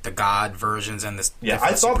for the God versions and this. Yeah,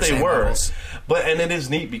 I thought they were, and it is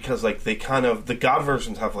neat because like they kind of the God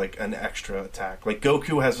versions have like an extra attack. Like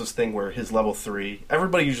Goku has this thing where his level 3.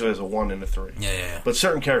 Everybody usually has a 1 and a 3. Yeah. But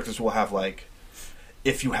certain characters will have like,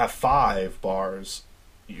 if you have 5 bars.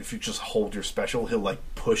 If you just hold your special, he'll like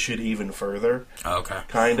push it even further. Okay.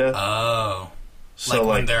 Kinda. Oh. So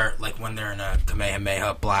when they're in a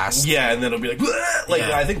Kamehameha blast. Yeah, and then it'll be like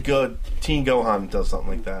I think Teen Gohan does something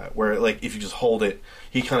like that, where like if you just hold it,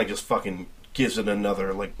 he kind of just fucking gives it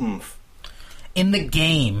another like oomph. In the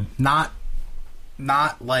game, not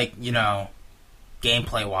like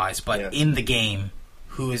gameplay wise, but in the game,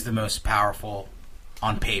 who is the most powerful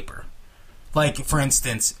on paper? Like for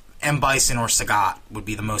instance, M. Bison or Sagat would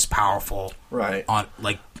be the most powerful, right?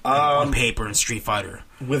 On paper in Street Fighter.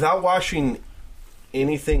 Without watching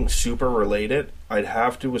anything super related, I'd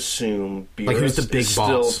have to assume Beerus who's the big is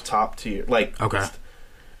boss? still top tier. Like okay,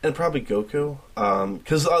 and probably Goku,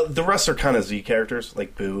 because the rest are kind of Z characters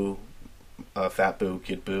like Boo, Fat Boo,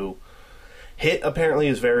 Kid Boo. Hit apparently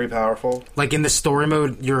is very powerful. Like in the story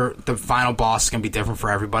mode, the final boss can be different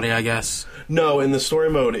for everybody, I guess. No, in the story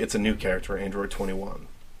mode, it's a new character, Android 21.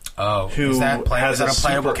 Oh, is that a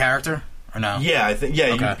playable character or no? Yeah, I think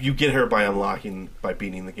you get her by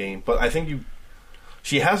beating the game, but I think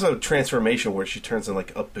she has a transformation where she turns in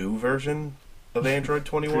like a Boo version of Android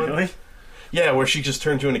 21. Really? Yeah, where she just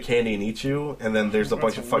turns you into candy and eats you, and then there's a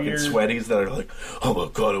bunch of fucking sweaties that are like, oh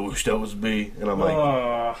my god, I wish that was me, and I'm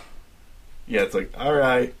like, yeah, it's like all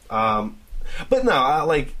right, but no,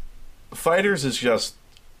 like Fighters is just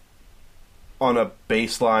on a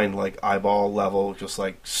baseline like eyeball level, just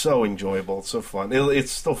like so enjoyable. It's so fun.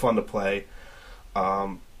 It's still fun to play.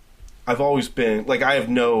 I've always been like I have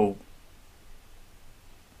no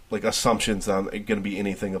like assumptions that I'm going to be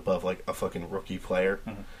anything above like a fucking rookie player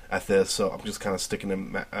at this, so I'm just kind of sticking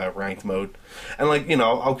in ranked mode, and like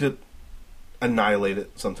I'll get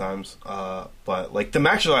annihilated sometimes, but like the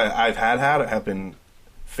matches I've had have been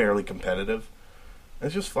fairly competitive.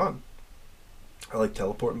 It's just fun. I like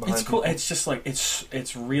teleporting behind. It's cool. People. It's just like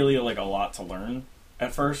it's really like a lot to learn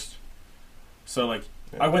at first. So like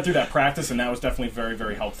I went through that practice, and that was definitely very,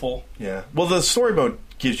 very helpful. Yeah. Well, the story mode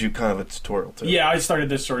gives you kind of a tutorial too. Yeah, I started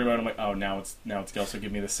this story mode. I'm like, oh, now it's also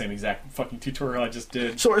give me the same exact fucking tutorial I just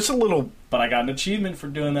did. So it's a little, but I got an achievement for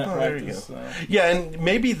doing that practice. There you go. Yeah, and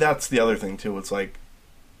maybe that's the other thing too. It's like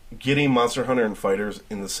getting Monster Hunter and Fighters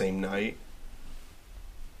in the same night.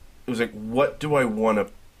 It was like, what do I want to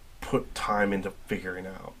put time into figuring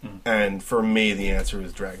out? And for me, the answer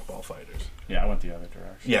is Dragon Ball Fighters. Yeah, I went the other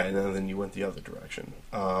direction. Yeah, and then you went the other direction.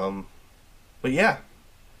 But yeah,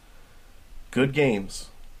 good games.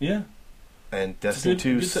 Yeah. And Destiny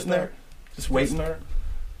 2 sitting there, just waiting.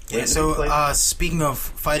 Yeah, so speaking of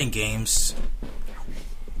fighting games,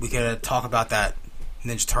 we gotta talk about that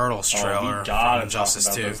Ninja Turtles trailer from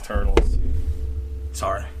Injustice 2. Those turtles.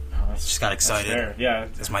 Sorry. Just got excited. That's fair. Yeah,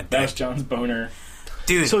 that's my That's John's boner.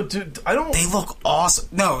 Dude, they look awesome.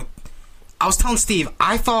 No, I was telling Steve,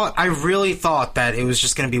 I really thought that it was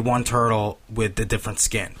just going to be one turtle with a different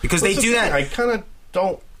skin. Because they do that. I kind of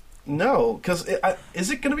don't know. Because is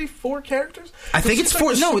it going to be 4 characters? I think it's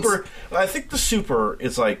 4. I think the Super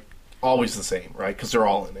is like always the same, right? Because they're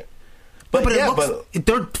all in it. But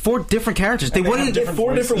they're 4 different characters. They wouldn't. They have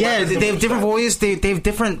 4 different. Yeah, they have different voices. They have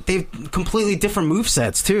different. They have completely different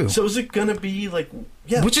movesets too. So is it gonna be like?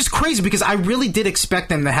 Yeah, which is crazy because I really did expect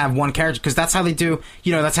them to have one character because that's how they do.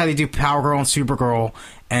 That's how they do Power Girl and Supergirl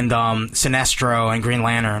and Sinestro and Green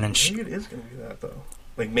Lantern and. Maybe it is gonna be that though.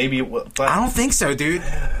 Like maybe it will. But I don't think so, dude.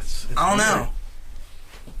 It's I don't know.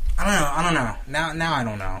 I don't know. Now I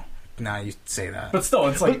don't know. Now you say that, but still,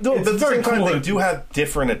 it's like but it's very cool. They do have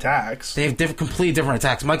different attacks. They have completely different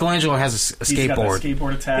attacks. Michelangelo has a skateboard. Got the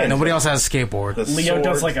skateboard attack. Yeah, nobody else has a skateboard. Leo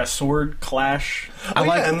does like a sword clash.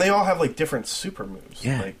 And they all have like different super moves.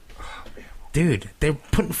 Yeah, like, dude, they're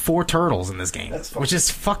putting 4 turtles in this game, which is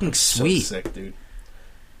fucking sweet. So sick, dude.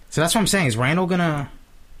 So that's what I'm saying. Is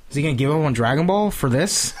he gonna give up on Dragon Ball for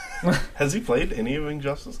this? Has he played any of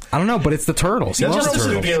Injustice? I don't know, but it's the Turtles. He loves the Just a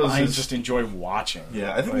Turtles. game I just enjoy watching.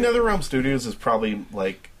 Yeah, I think NetherRealm Studios is probably,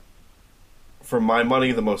 like, for my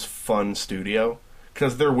money, the most fun studio.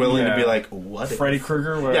 Because they're willing to be like, what? Freddy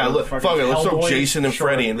Krueger? Yeah, look, fuck it. Let's throw Jason and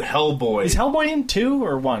Freddy and Hellboy. Is Hellboy in 2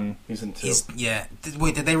 or 1? He's in 2.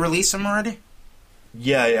 Wait, did they release him already?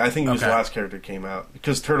 Yeah, I think his last character came out.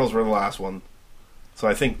 Because Turtles were the last one. So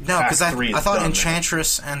I think no, because I thought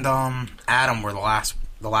Enchantress and Adam were the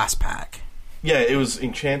last pack. Yeah, it was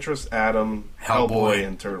Enchantress, Adam, Hellboy,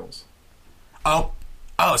 and Turtles. Oh,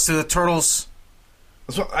 so the Turtles.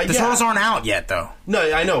 So, Turtles aren't out yet, though. No,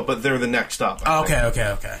 I know, but they're the next up.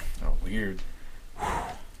 Okay. Oh, weird.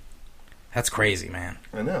 That's crazy, man.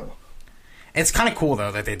 I know. It's kind of cool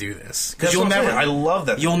though that they do this because I love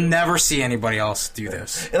that. You'll never see anybody else do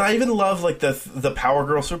this. And I even love like the Power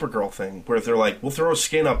Girl Supergirl thing where they're like, we'll throw a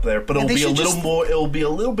skin up there, but it'll be a little more. It'll be a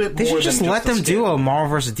little bit more. They should just let them do a Marvel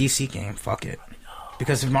vs. DC game. Fuck it.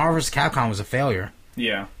 Because if Marvel vs. Capcom was a failure,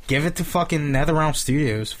 give it to fucking NetherRealm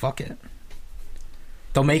Studios. Fuck it.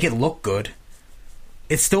 They'll make it look good.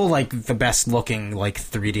 It's still like the best looking like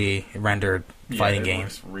 3D rendered fighting game.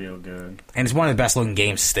 Looks real good, and it's one of the best looking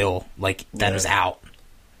games still. Like that is out.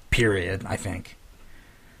 Period. I think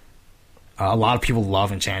a lot of people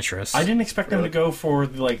love Enchantress. I didn't expect them to go for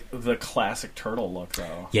like the classic turtle look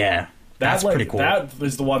though. Yeah, that's pretty cool. That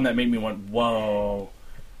was the one that made me went, "Whoa,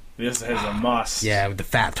 this is a must." Yeah, with the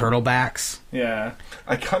fat turtle backs. Yeah,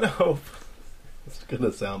 I kind of hope. It's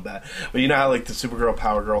gonna sound bad, but you know how like the Supergirl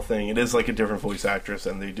Power Girl thing, it is like a different voice actress,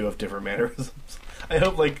 and they do have different mannerisms. I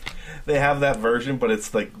hope like they have that version, but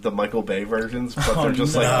it's like the Michael Bay versions, but they're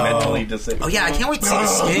just like mentally disabled. Oh yeah, I can't wait to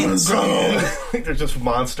see the skins. They're just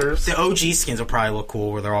monsters. The OG skins will probably look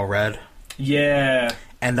cool where they're all red. Yeah,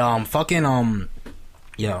 and they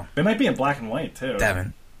might be in black and white too.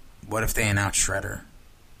 Devin, what if they announce Shredder,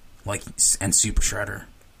 and Super Shredder?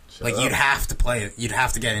 You'd have to play it. You'd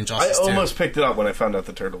have to get Injustice. I almost picked it up when I found out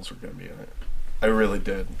the Turtles were going to be in it. I really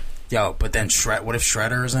did. Yo, but then what if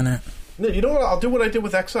Shredder is in it? No, you know what? I'll do what I did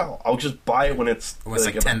with XL. I'll just buy it when it's... It was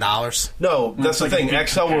like $10? No, that's the thing.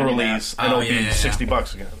 XL will release, and it'll be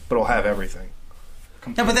 $60 again. But it'll have everything.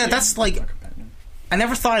 Yeah, but that's like... I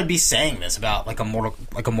never thought I'd be saying this about like a Mortal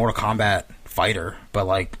Kombat fighter, but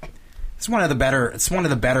like it's one of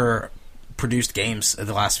the better produced games of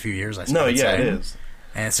the last few years. I suppose. It is.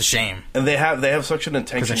 And it's a shame. And they have such an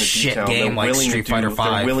attention to detail. Game like Street Fighter V.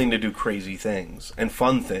 They're willing to do crazy things and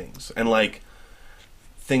fun things and like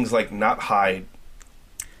things like not hide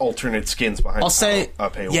alternate skins behind. I'll say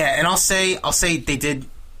paywall. Yeah, and I'll say they did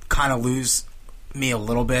kind of lose me a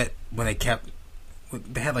little bit when they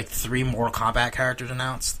had like 3 Mortal Kombat characters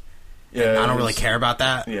announced. Yeah, I don't really care about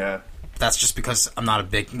that. Yeah. That's just because I'm not a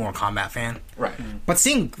big Mortal Kombat fan. Right. But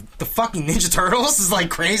seeing the fucking Ninja Turtles is like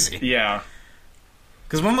crazy. Yeah.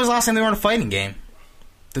 Because when was the last time they were in a fighting game?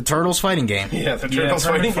 The Turtles fighting game. Yeah, the Turtles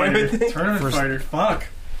fighting game. Tournament fighter. Fuck.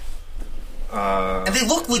 And they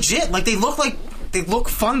look legit. Like they look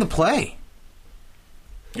fun to play.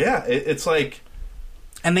 Yeah, it's like.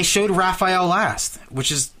 And they showed Raphael last,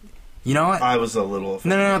 which is, you know what? I was a little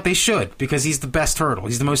offended. No, they should, because he's the best turtle.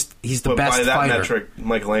 He's the best but by that fighter. metric,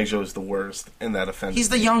 Michelangelo is the worst in that offense. He's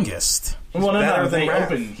the youngest. He's better than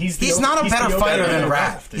Raph. He's not a better fighter than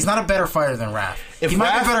Raph. He's not a better fighter than Raph. If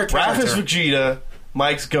Raph is Vegeta,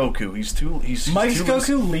 Mike's Goku. Mike's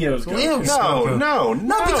Goku, Leo's Goku. No,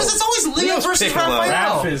 because it's always Leo versus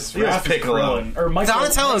Raphael. Raph is Piccolo. Or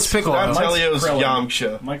Donatello's Piccolo. Donatello's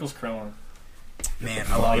Yamcha. Michael's Krillin. Man,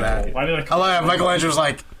 I love that. Why did I call that? Michelangelo's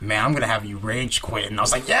like, man, I'm going to have you rage quit. And I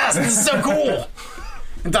was like, yes, this is so cool.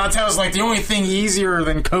 And Donatello's like, the only thing easier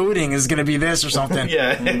than coding is going to be this or something.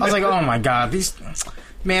 Yeah. I was like, oh my god,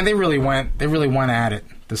 they really went at it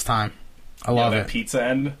this time. I love it. Pizza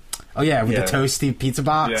end. Oh yeah, with the toasty pizza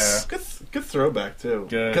box. Yeah. Good throwback too.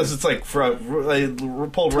 Because it's like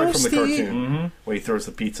pulled right from the cartoon. Where he throws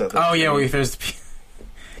the pizza. Where he throws the pizza.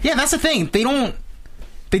 Yeah, that's the thing. They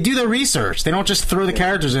do their research. They don't just throw the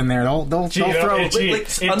characters in there. They'll throw. It took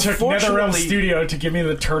NetherRealm Studio to give me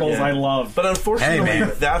the turtles I love. But unfortunately,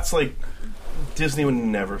 that's like Disney would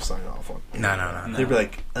never sign off on. No. They'd be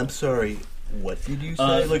like, "I'm sorry, what did you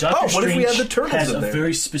say?" Like, what if we had the turtles has in there? A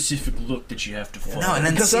very specific look that you have to follow. No, and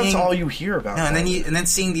then because that's all you hear about. No, and then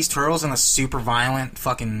seeing these turtles in a super violent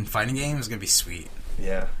fucking fighting game is gonna be sweet.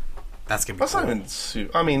 Yeah. That's gonna be cool. Not even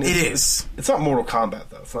I mean, it is. It's not Mortal Kombat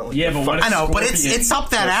though. It's not like but what I know, but it's up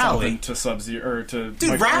that alley to Sub-Zero or to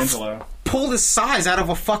Dude, Michelangelo. Raph pulled his size out of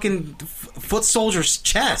a fucking foot soldier's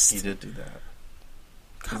chest. He did do that.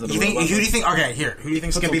 Is it a Who do robot? you think? Okay, here. Who do you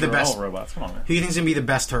think is gonna be the They're all best? robots. Come on, man. Who do you think is gonna be the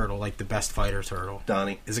best turtle? Like the best fighter turtle?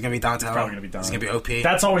 Donnie. Is it gonna be Donatello? Probably gonna be Donnie. Is it gonna be OP?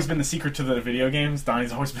 That's always been the secret to the video games.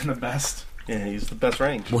 Donnie's always been the best. Yeah, he's the best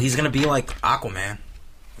range. Well, he's gonna be like Aquaman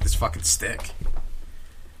with his fucking stick.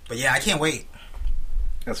 But yeah, I can't wait.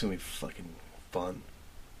 That's gonna be fucking fun.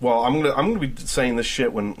 Well, I'm gonna be saying this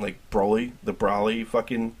shit when like the Broly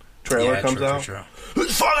fucking trailer comes out. True.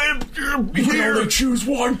 You can only choose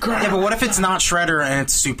one crap. Yeah, but what if it's not Shredder and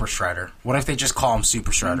it's Super Shredder? What if they just call him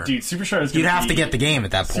Super Shredder? Dude, Super Shredder's gonna You'd have to get the game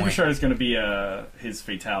at that Super point. Shredder's gonna be his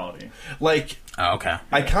fatality. Like, Oh, okay.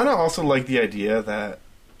 I kind of also like the idea that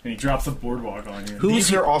And he drops the boardwalk on you.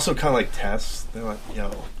 these are also kind of like tests. They're like,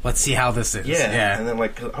 yo, Let's see how this is. yeah, and then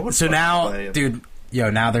like, I would So fucking now, play it. dude,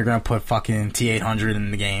 now they're gonna put fucking T-800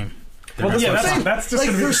 in the game. Well, yeah, That's that's just like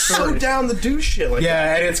gonna be they're the so story. down to do shit. Like,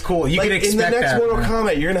 Yeah, and it's cool. You like can expect in the next that. Mortal man.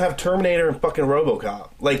 Kombat, you're gonna have Terminator and fucking RoboCop.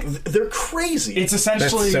 Like, they're crazy. It's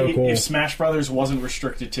essentially That's so cool. if Smash Brothers wasn't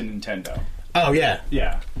restricted to Nintendo. Oh yeah,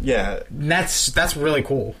 Yeah. yeah, that's really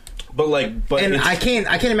cool. but And it's, I can't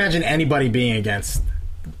imagine anybody being against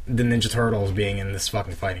the Ninja Turtles being in this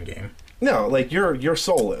fucking fighting game. no, like you're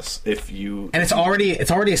soulless if you. And it's already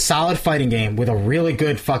a solid fighting game with a really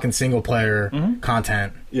good fucking single player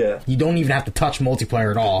content. Yeah. You don't even have to touch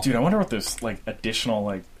multiplayer at all. Dude, I wonder what those like additional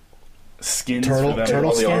like skins Turtle for them.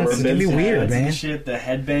 turtle all the armor skins. It's gonna be bits. weird, Heads and man. Shit, the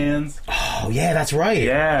headbands. Oh yeah, that's right.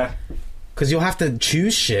 Yeah. Because you'll have to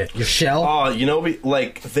choose shit. Your shell. Oh,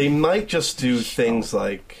 like they might just do things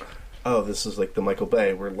like, oh, this is like the Michael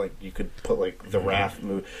Bay, where like you could put like the Wrath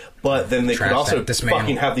move, but then they Trash could also that, dismantle.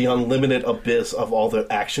 fucking have the unlimited abyss of all the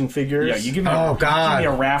action figures. Yeah, you give me Oh, God. give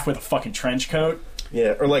me a Raph with a fucking trench coat.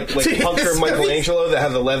 Yeah, or like Punker It's Michelangelo that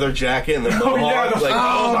have the leather jacket and the mohawk. yeah, like,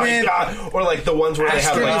 oh, my man. god! Or like the ones where they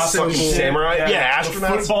have like Astronauts so fucking cool. samurai. Yeah, the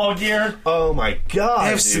astronauts. football gear. Oh my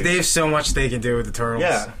god! dude. they have so much they can do with the turtles.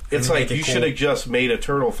 Yeah, it's And like make it you cool. should have just made a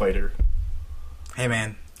turtle fighter. Hey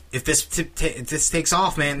man, if this if this takes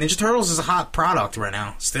off, man, Ninja Turtles is a hot product right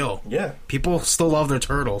now. Still, Yeah, people still love their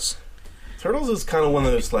turtles. Turtles is kind of one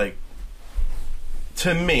of those like.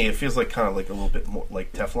 To me, it feels like kind of like a little bit more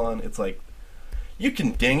like Teflon. It's like you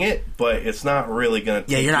can ding it, but it's not really gonna.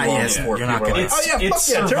 Yeah, take you're not- long yeah, before you're not people are gonna- like, oh yeah, it fuck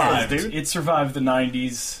yeah, survived. Turtles, dude. It survived the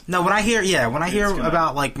 90s. No, when I hear gonna-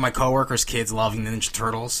 about like my coworkers' kids loving the Ninja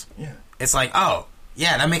Turtles, Yeah. it's like, oh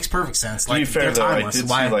yeah, that makes perfect sense. To Like be fair they're though, I timeless. did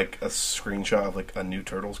Why? see like a screenshot of like a new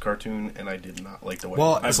Turtles cartoon, and I did not like the way.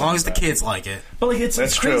 well, I as long as the that. kids like it. But like it's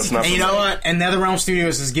That's true, crazy. it's not And you know what? And NetherRealm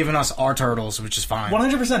Studios has given us our turtles, which is fine.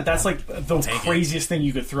 100%. That's like the Take it. craziest thing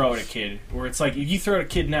you could throw at a kid. Where it's like if you throw at a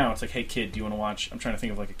kid now, it's like, hey kid, do you want to watch? I'm trying to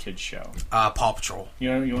think of like a kid's show. Paw Patrol. You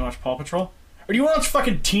want to watch Paw Patrol? Or do you want to watch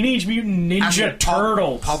fucking Teenage Mutant Ninja Actually,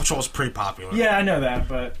 Turtles? Paw Patrol is pretty popular. Yeah, I know that,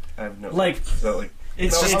 but I have no. like, is that like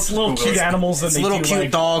it's No, just I'll it's just little Google cute it. animals, and It's they little do, cute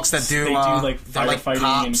like, dogs that do, they do like they're like firefighting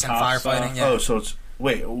cops and cop firefighting. stuff. Yeah. Oh, so it's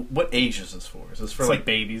wait. What age is this for? Is this for It's like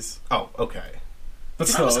babies. Oh, okay. But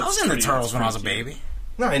I still, was it's in the pretty- Turtles it's when I was a pretty cute. baby.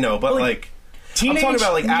 No, I know, but Like, like I'm Teenage talking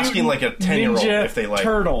about like asking like a Mutant 10-year-old Ninja if they like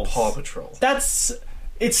Turtles. Paw Patrol. That's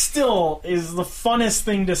it. Still is the funnest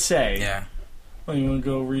thing to say. Yeah. Well, you want to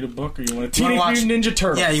go read a book, or you want to You Teenage wanna watch- Mutant Ninja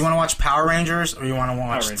Turtles? Yeah, you want to watch Power Rangers or you want to Power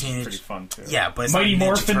watch Rangers is Teenage? pretty fun too. Yeah, but it's Mighty not Ninja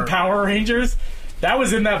Morphin Turtle. Power Rangers. That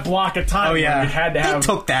was in that block of time. Oh yeah, where you had to have they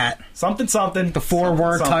took that something. the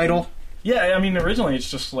 4-word something. title. Yeah, I mean originally it's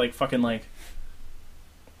just like fucking like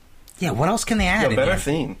Yeah, what else can they add? Yeah, in better here?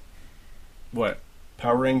 theme. what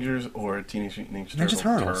Power Rangers or Teenage Mutant Ninja Ninja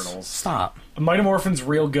Turtles? Turtles. Stop. Mighty Morphin's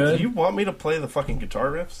real good. Do you want me to play the fucking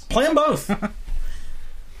guitar riffs? Play them both.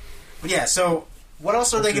 Yeah. So what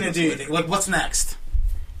else are they going to do? Like, what's next?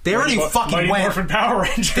 They already Mighty fucking went. Morphin Power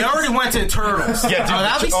Rangers. They already went to the Turtles. Yeah, dude. Oh,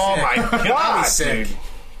 that'd be oh sick. my That'd be god, sick. dude.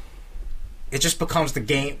 It just becomes the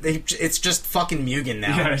game. It's just fucking Mugen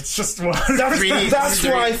now. Yeah, it's just one. That's, 3D that's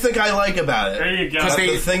what I think I like about it. There you go. That's they-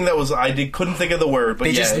 the thing that was couldn't think of the word, but They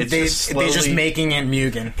yeah, just it's they just they just slowly- making it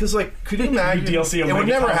Mugen. Because, like, could you imagine? DLC of it would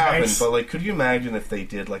Mighty never Tom happen, Hanks. but, like, could you imagine if they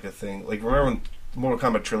did, like, a thing? Like, remember when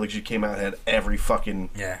Mortal Kombat Trilogy came out and had every fucking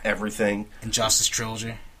everything? Injustice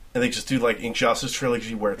Trilogy. And they just do, like, Injustice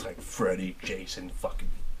Trilogy where it's, like, Freddy, Jason, fucking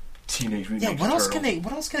Teenage Mutant Yeah. Ninja What else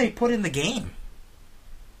Turtles. can they put in the game?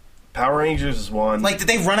 Power Rangers is one. Like, did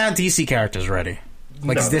they run out DC characters already?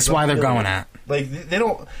 Like, No, is this but why they're they- going at? Like, they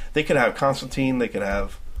don't... They could have Constantine, they could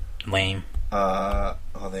have... Lame. they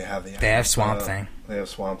have the... They have Swamp Thing. They have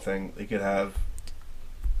Swamp Thing. They could have...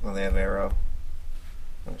 Well, they have Arrow.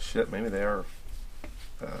 Oh, shit, maybe they are...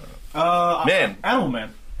 Man. Animal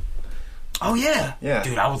Man. Oh yeah. Yeah.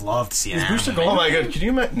 Dude, I would love to see an Is Booster Animal Oh Gold? my god, could you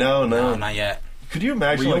imagine... No, Man. No, not yet. Could you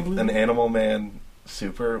imagine Real like blue? an Animal Man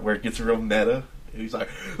Super where it gets real meta He's like,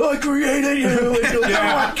 I created you. Like, oh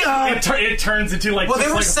my god! It turns into like, they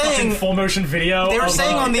were like saying a full motion video. They were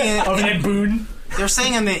saying on the of Ed Boon. They're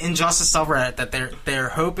saying on the Injustice subreddit that they're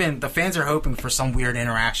hoping, the fans are hoping for some weird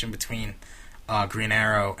interaction between Green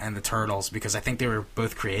Arrow and the Turtles, because I think they were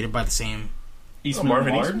both created by the same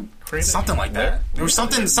Marvin Eastman? Something like that. There was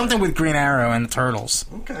something with Green Arrow and the Turtles.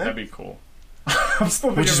 Okay, that'd be cool. I'm still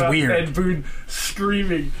thinking Which is about weird. Ed Boon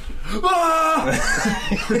screaming. Ah!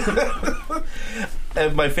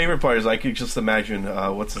 And my favorite part is I could just imagine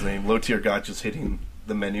what's his name, Low Tier God, just hitting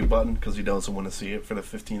the menu button because he doesn't want to see it for the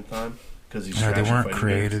 15th time because he's. No, they weren't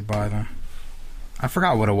created by them. I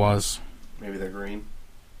forgot what it was. Maybe they're green.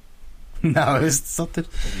 No, it was something.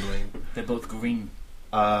 Maybe lame. They're both green.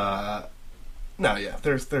 No, yeah,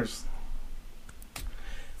 there's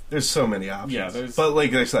so many options. Yeah, there's... But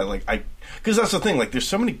like I said, because that's the thing. Like, there's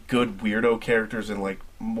so many good weirdo characters in like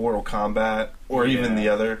Mortal Kombat or even the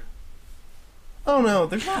other. Oh no,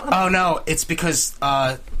 there's not. Oh no, it's because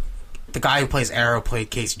the guy who plays Arrow played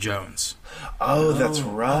Casey Jones. Oh, that's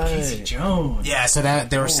right. Casey Jones. Yeah, so that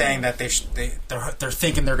they were saying that they're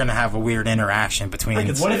thinking they're gonna have a weird interaction between.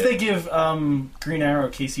 What if they give Green Arrow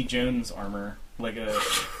Casey Jones armor, like a?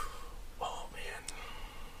 Oh man.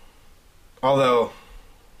 Although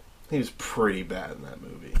he was pretty bad in that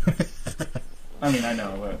movie. I mean, I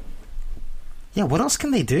know, but yeah, what else can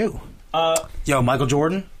they do? Yo, Michael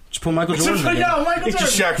Jordan. Just put Michael Jordan in. Yeah, Michael Jordan.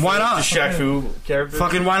 Just Shaq Fu, Why not? Just Shaq Fu character.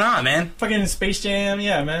 Fucking why not, man? Fucking Space Jam,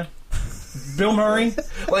 yeah, man. Bill Murray.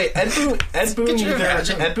 Like Ed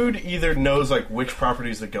Boon either knows like which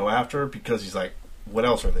properties to go after because he's like, what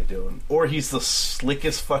else are they doing? Or he's the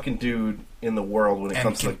slickest fucking dude in the world when it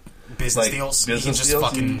comes to like business deals. Business just deals.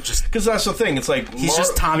 Fucking just because that's the thing. It's like he's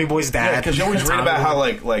just Tommy Boy's dad. Yeah, because you always read about how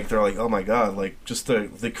like they're like, oh my god, like just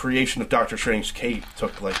the creation of Doctor Strange cape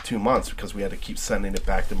took like 2 months because we had to keep sending it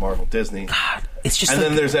back to Marvel Disney. God, it's just. And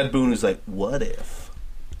then there's Ed Boon who's like, what if?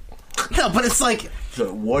 No, but it's like,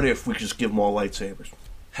 so what if we just give them all lightsabers?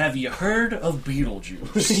 Have you heard of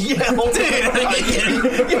Beetlejuice? Yeah,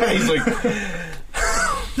 dude. Yeah, he's like,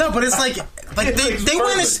 no, but it's like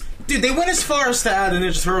they went as far as to add the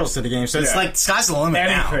Ninja Turtles to the game, so it's like sky's the limit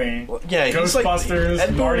Anything. now. Yeah, he's Ghostbusters.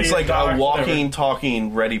 Ed Boon's like a walking, whatever.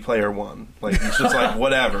 talking Ready Player One. Like he's just like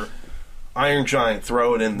whatever. Iron Giant,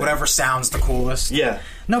 throw it in there. Whatever sounds the coolest. Yeah.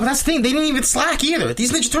 No, but that's the thing. They didn't even slack either.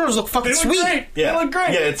 These Ninja Turtles look fucking They look sweet. great. Yeah. They look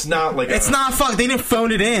great. Yeah, it's not like It's not fuck. They didn't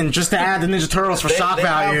phone it in just to add the Ninja Turtles for shock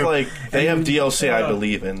value. They have DLC I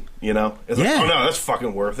believe in. You know. It's like, Yeah. oh no, that's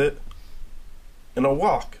fucking worth it. And a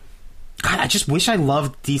walk. God, I just wish I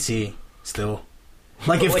loved DC still.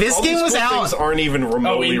 Like if Like, this all game these was cool out, things aren't even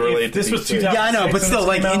remotely related. this to was DC. 2000. yeah, I know, but still,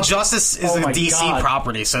 like Came out? Injustice is Oh a my DC God.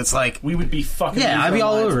 property, so it's like, We would be fucking. yeah, I'd be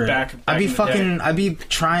all over it. Back I'd be in the fucking, day.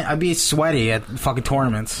 I'd be sweaty at fucking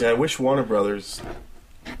tournaments. Yeah, I wish Warner Brothers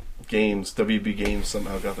games, WB Games,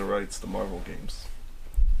 somehow got the rights to Marvel games.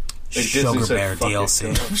 Like Disney Sugar said, Bear "Fuck it."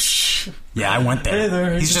 DLC. Yeah, I went Hey there.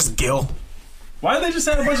 there, He's just Gil. Why did they just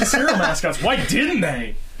add a bunch of cereal mascots? Why didn't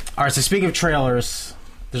they? All right, so speaking of trailers,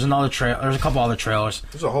 there's another trailer. There's a couple other trailers.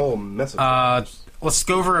 There's a whole mess of Let's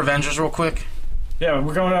go over Avengers real quick. Yeah,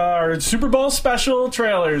 we're going to our Super Bowl special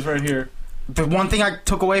trailers right here. The one thing I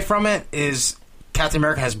took away from it is Captain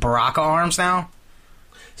America has Baraka arms now.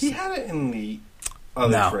 He had it in the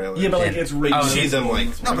other No. trailer. Yeah, but like it's Like, you really. see them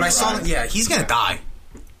like. No, but I saw that. Yeah, he's gonna die.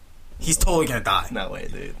 He's totally gonna die. No way,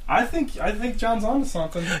 dude. I think John's onto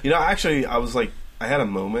something. You know, actually, I was like, I had a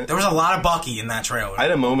moment. There was a lot of Bucky in that trailer. I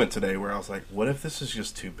had a moment today where I was like, what if this is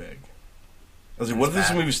just too big? I was like, what if this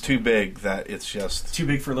bad. movie's too big that it's just. Too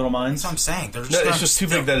big for little minds. That's what I'm saying. They're No, it's just too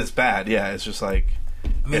big that it's bad. Yeah, it's just like.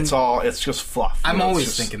 mean, it's just fluff. I'm You know, it's always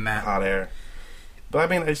just thinking that. hot air. But I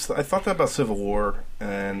mean, I thought that about Civil War,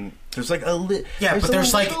 and there's like a Yeah, but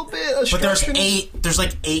there's like, but there's eight. There's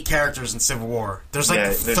like 8 characters in Civil War. There's like Yeah,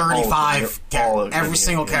 there's 35. all of them. Every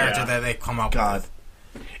single character Yeah. that they come up God,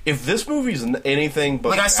 with. if this movie's anything but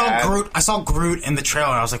Like I saw bad- Groot. I saw Groot in the trailer.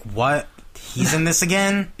 And I was like, what? He's in this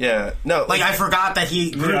again? Yeah, no, Like I forgot that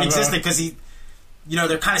Groot Yeah, existed because he. You know,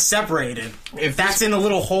 they're kind of separated. If That's this- in a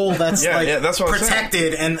little hole that's Yeah, like yeah, that's what I'm saying.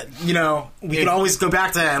 protected, and we can always go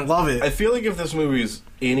back to that and love it. I feel like if this movie's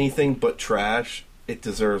anything but trash, it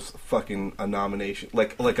deserves fucking a nomination,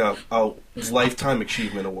 like a lifetime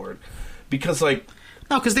achievement award, because like.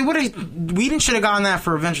 No, because they would have. Whedon should have gotten that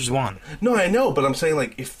for Avengers 1. No, I know, but I'm saying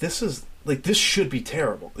like if this is like this should be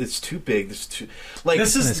terrible. It's too big. This is too like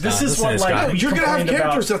This is what this like guy. we you're gonna have complained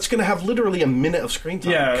characters about. that's gonna have literally a minute of screen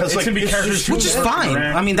time. Yeah, it's like, gonna be it's characters just who Which is too work fine.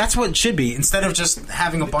 around. I mean, that's what it should be. Instead of just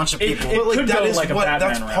having a bunch of people. It But like could that go is like a what Batman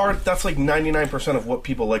that's route. part. That's like 99% of what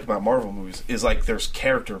people like about Marvel movies is like there's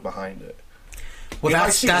character behind it. Well,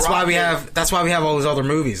 that's why we have all those other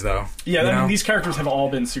movies, though. Yeah, I mean, these characters have all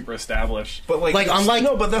been super established. But unlike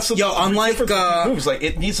movies, like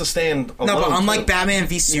it needs to stand alone. No, but unlike Batman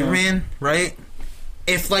v Superman, right?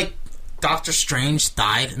 If like Doctor Strange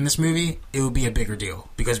died in this movie, it would be a bigger deal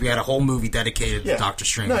because we had a whole movie dedicated to Doctor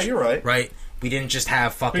Strange. No, you're right. Right? We didn't just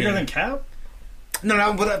have fucking bigger than Cap.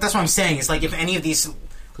 No, but that's what I'm saying. It's like if any of these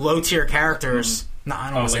low tier characters, no,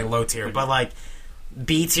 I don't want to say low tier, but like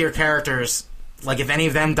B tier characters. Like, if any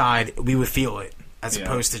of them died, we would feel it, as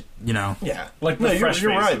opposed to, Yeah. Like, you're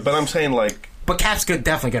right, but I'm saying, like... But Cap's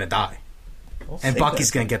definitely going to die. And Bucky's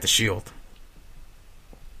going to get the shield.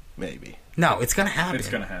 Maybe. No, it's going to happen. It's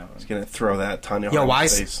going to happen. He's going to throw that Tanya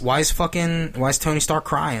Harding's face. Why is Tony Stark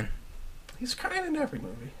crying? He's crying in every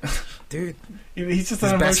movie. Dude. He's just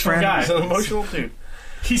an emotional guy. He's an emotional dude.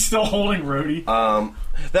 He's still holding Rhodey.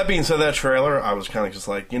 That being said, that trailer, I was kind of just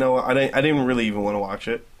like, you know what, I didn't really even want to watch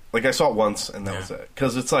it. Like, I saw it once, and that was it.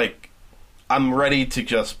 Because it's like, I'm ready to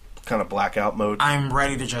just kind of blackout mode. I'm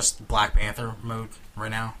ready to just Black Panther mode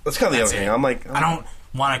right now. That's kind of the other thing. I'm like... I don't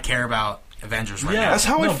want to care about Avengers right now. That's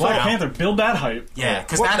how I felt. Black Panther, build that hype. Yeah,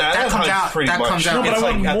 because that comes out... Pretty much. No, but I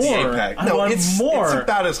want more. I want more. It's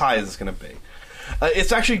about as high as it's going to be.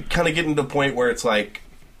 It's actually kind of getting to the point where it's like,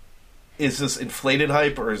 is this inflated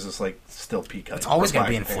hype, or is this, like, still peak hype? It's always going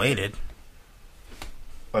to be inflated.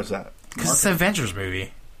 Why's that? Because it's an Avengers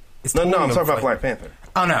movie. No, I'm talking about Black Panther.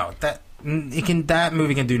 Oh no, that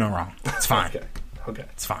movie can do no wrong. It's fine. Okay,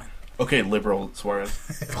 it's fine. Okay, liberal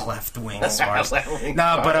Suarez, left wing Suarez.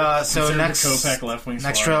 No, but so next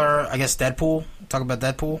trailer, I guess Deadpool. Talk about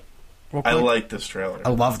Deadpool. Real quick. I like this trailer. I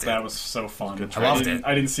loved it. That was so fun. I loved it.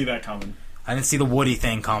 I didn't see that coming. I didn't see the Woody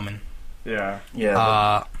thing coming. Yeah.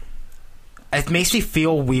 It makes me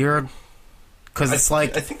feel weird. Because it's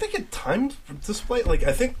like... I think they get time display. Like,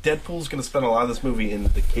 I think Deadpool's going to spend a lot of this movie in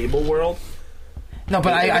the cable world. No,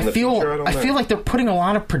 but I feel like they're putting a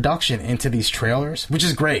lot of production into these trailers, which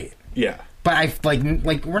is great. Yeah. But I like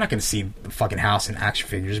we're not going to see the fucking house and action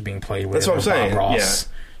figures being played with. That's what I'm saying. Bob Ross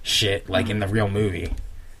shit, like in the real movie.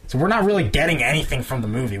 So we're not really getting anything from the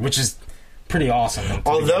movie, which is pretty awesome.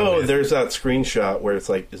 Although there's that screenshot where it's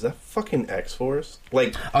like, is that fucking X-Force?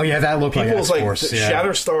 Like, oh yeah, that looked like X-Force. Like,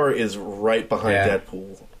 Shatterstar is right behind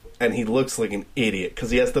Deadpool, and he looks like an idiot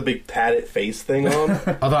because he has the big padded face thing on.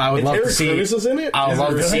 Although I would love to see, Crews is in it. I would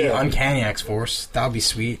love to see Uncanny X-Force. That would be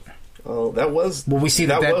sweet. Oh, that was. Will we see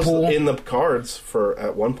the Deadpool was in the cards for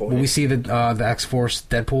at one point? Will we see the X-Force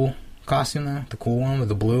Deadpool costume though? The cool one with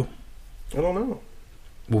the blue. I don't know.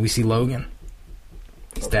 Will we see Logan?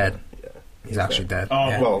 He's dead. He's actually dead.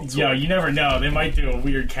 Oh, well, you never know. They might do a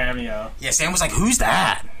weird cameo. Yeah, Sam was like, who's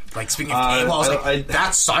that? Like, speaking of Cable, I was like,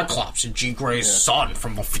 that's Cyclops and Jean Grey's son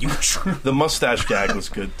from the future. The mustache gag was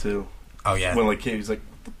good, too. Oh, yeah. When, like, he's like,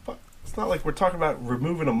 what the fuck? It's not like we're talking about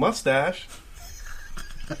removing a mustache.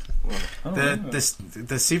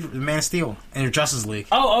 The Man of Steel and your Justice League.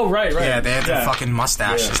 Oh, right. Yeah, they had the fucking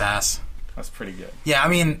mustache his ass. That's pretty good. Yeah, I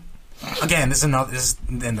mean, again, this is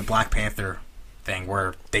in the Black Panther thing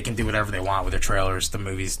where they can do whatever they want with their trailers. The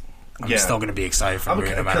movies, I'm still going to be excited for the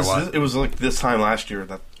movie no matter what. It was like this time last year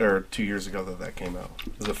or 2 years ago that came out.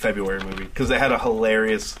 It was a February movie because they had a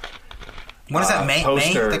hilarious. When is that? May?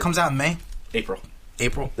 Poster. May? That comes out in May. April.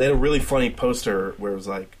 They had a really funny poster where it was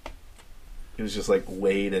like, it was just like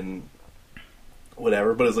Wade and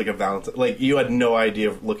whatever, but it was like a Valentine. Like you had no idea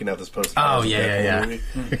of looking at this poster. Oh yeah.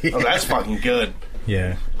 Oh, that's fucking good.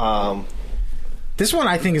 Yeah. This one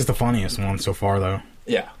I think is the funniest one so far, though.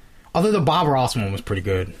 Yeah. Although the Bob Ross one was pretty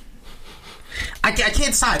good. I can't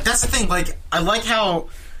decide. That's the thing. Like, I like how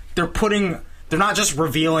they're not just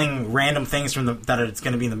revealing random things from that it's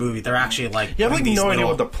going to be in the movie. They're actually like, I have like no idea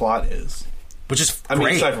what the plot is, which is great. I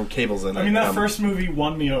mean, aside from Cable's in it. I mean, that first movie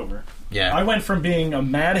won me over. Yeah. I went from being a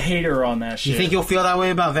mad hater on that shit. You think you'll feel that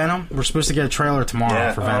way about Venom? We're supposed to get a trailer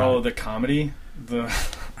tomorrow for Venom. Oh, the comedy.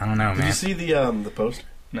 I don't know, man. Did you see the poster?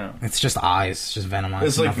 No. It's just eyes. It's just Venom eyes.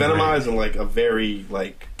 It's like Venom eyes and like a very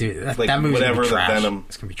like... Dude, like that movie's whatever gonna be trash. The Venom...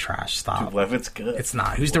 It's going to be trash. Stop. Dude, what if it's good? It's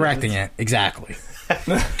not. Who's directing it? Exactly.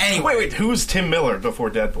 Anyway. Wait. Who's Tim Miller before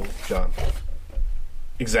Deadpool, John?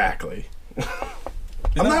 Exactly.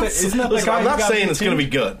 I'm not saying it's going to be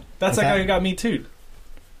good. That's that guy who got Me Too.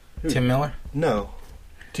 Tim Miller? No.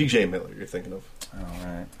 TJ Miller you're thinking of.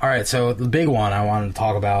 All right, so the big one I wanted to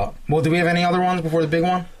talk about. Well, do we have any other ones before the big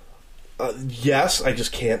one? Yes, I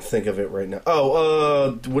just can't think of it right now.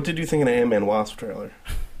 Oh, what did you think of the Ant-Man Wasp trailer?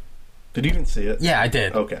 Did you even see it? Yeah, I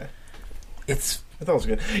did. Okay. I thought it was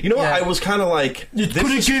good. You know what? I was kind of like... You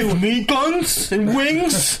couldn't give me guns and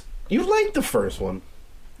wings? You liked the first one.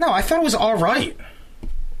 No, I thought it was all right.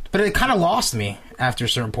 But it kind of lost me after a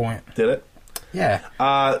certain point. Did it? Yeah.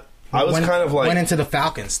 I was kind of like went into the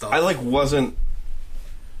Falcon stuff. I like wasn't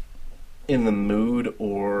in the mood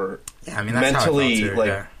or that's mentally how I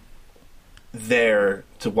felt too, there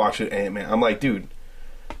to watch it. Ant-Man. I'm like, dude,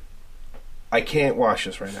 I can't watch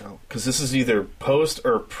this right now because this is either post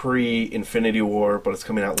or pre Infinity War, but it's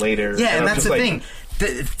coming out later. Yeah, and that's the thing.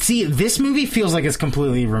 See, this movie feels like it's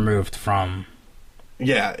completely removed from.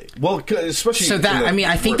 Yeah, well, especially so that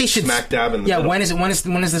I think they should smack dab in the middle. when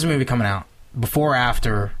is this movie coming out? Before or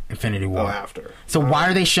after Infinity War? Oh, after. So why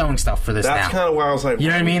are they showing stuff for this now? That's kind of why I was like, you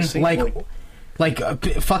know what I mean?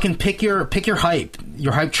 Fucking pick your hype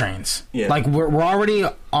trains. Yeah. Like we're already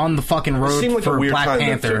on the fucking road it seemed like for a weird Black time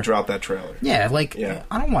Panther. to drop that trailer. Yeah,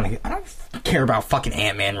 I don't care about fucking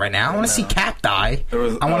Ant-Man right now. I want to see Cap die.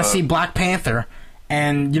 I want to see Black Panther,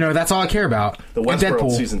 and that's all I care about. The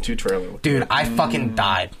Westworld season 2 trailer, dude. I fucking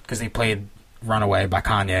died because they played "Runaway" by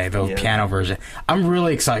Kanye, the piano version. I'm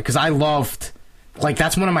really excited because I loved,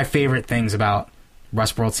 that's one of my favorite things about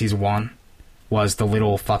Westworld season 1 was the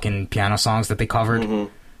little fucking piano songs that they covered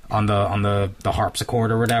on the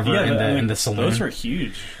harpsichord or whatever in the saloon. Those were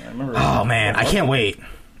huge. I remember. Oh man, I can't wait.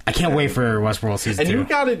 I can't wait for Westworld season 2. And you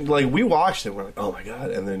got it, we watched it, we're like, oh my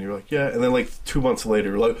god, and then you're like, yeah, and then 2 months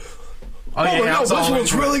later, you're like, oh yeah,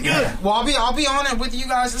 Westworld's really good. Yeah. Well, I'll be on it with you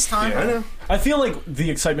guys this time. Yeah, I know. I feel like the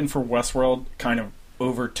excitement for Westworld kind of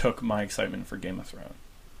overtook my excitement for Game of Thrones.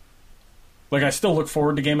 I still look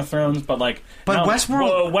forward to Game of Thrones, but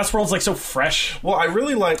Westworld's so fresh. Well, I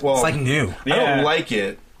really like. Well, it's new. I don't like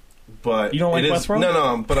it, but you don't like Westworld?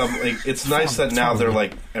 No. But I'm it's nice that now they're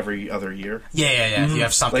every other year. Yeah. Mm-hmm. You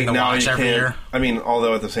have something to watch every year. I mean,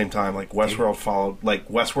 although at the same time, Westworld followed,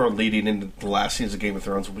 Westworld leading into the last season of Game of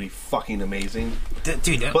Thrones would be fucking amazing.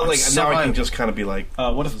 Dude, but now I can just kind of be like,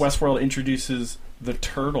 what if Westworld introduces the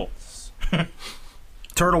turtles?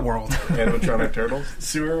 Turtle World. Animatronic turtles?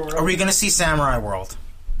 Sewer World? Are we going to see Samurai World?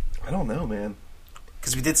 I don't know, man.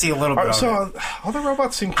 Because we did see a little bit of it. All the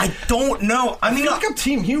robots seem... I don't know. I mean, I'm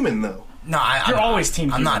Team Human, though. No, you're always Team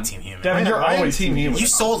Human. I'm not Team Human. Devin, you're always Team Human. You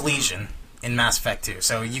sold Legion in Mass Effect 2,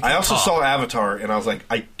 so you can I also saw Avatar, and I was like,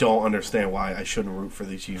 I don't understand why I shouldn't root for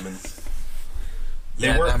these humans. They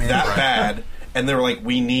weren't that bad, and they were like,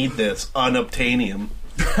 we need this unobtainium.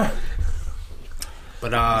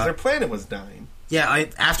 But their planet was dying. Yeah,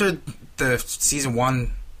 after the season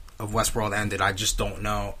 1 of Westworld ended, I just don't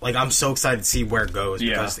know. I'm so excited to see where it goes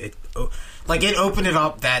because it opened it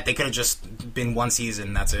up that they could have just been one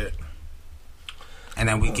season, that's it. And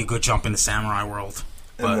then we could go jump into Samurai World.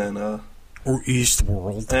 And then or East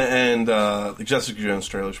World. And the Jessica Jones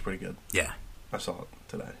trailer's pretty good. Yeah. I saw it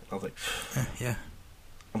today. I was like, yeah.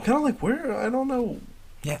 I'm kind of where? I don't know.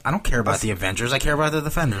 Yeah, I don't care about the Avengers. I care about the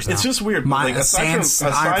Defenders now. It's just weird.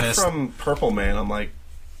 Aside from Purple Man, I'm like,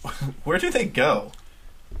 where do they go?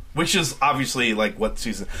 Which is obviously what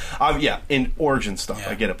season? In origin stuff,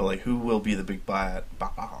 I get it. But who will be the big bad?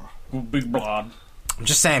 Big blob. I'm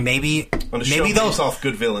just saying, maybe they'll off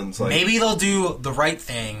good villains. Maybe they'll do the right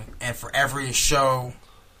thing, and for every show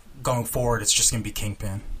going forward, it's just going to be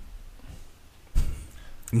Kingpin.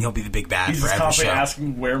 And he'll be the big bad for every show. He's constantly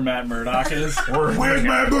asking where Matt Murdock is. Where's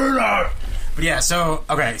Matt Murdock? But yeah, so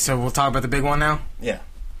we'll talk about the big one now? Yeah.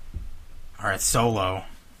 Alright, Solo.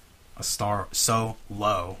 So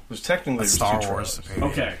low. It was technically Star Wars.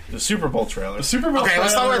 Okay. The Super Bowl trailer. Let's talk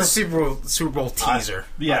about the Super Bowl teaser.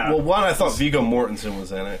 One, I thought Viggo Mortensen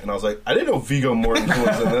was in it, and I was like, I didn't know Viggo Mortensen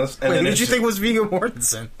was in this. And wait, who did you think was Viggo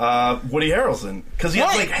Mortensen? Woody Harrelson, because he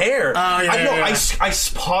has hair. I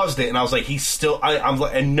paused it, and I was like, he's still.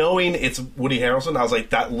 And knowing it's Woody Harrelson, I was like,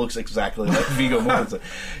 that looks exactly like Viggo Mortensen.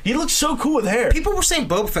 He looks so cool with hair. People were saying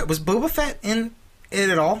Boba Fett. Was Boba Fett in it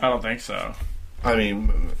at all? I don't think so. I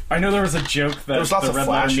mean, I know there was a joke that the Red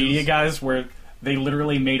Letter Media guys where they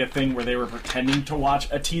literally made a thing where they were pretending to watch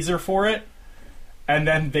a teaser for it, and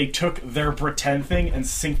then they took their pretend thing and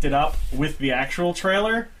synced it up with the actual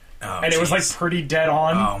trailer, and it was pretty dead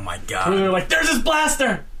on. Oh my god! Where they're like, "There's his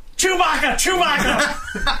blaster, Chewbacca!"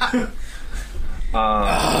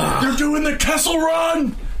 They're doing the Kessel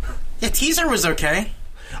Run. Yeah, teaser was okay.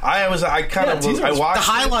 I watched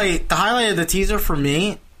the highlight of the teaser for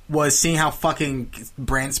me was seeing how fucking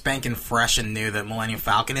brand spanking fresh and new the Millennium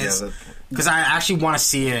Falcon is. Because I actually want to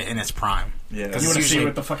see it in its prime. Yeah, you want to see it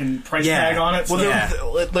with the fucking price tag on it?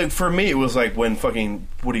 Well, for me, it was when fucking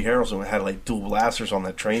Woody Harrelson had dual blasters on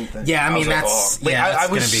that train thing. Yeah, I mean, I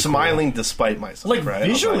was smiling despite myself.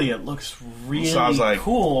 Visually, it looks really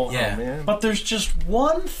cool. Yeah. But there's just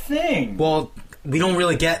one thing. Well, we don't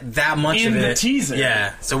really get that much in of it the teaser.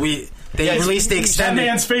 Yeah, so They released the That extended.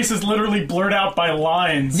 man's face is literally blurred out by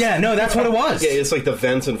lines. Yeah, no, that's what it was. Yeah, it's like the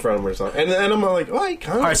vents in front of him or something. And then I'm like, oh, I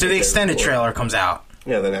kind of. All right, so the extended trailer comes out,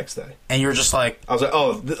 Yeah, the next day. and you're just like, I was like,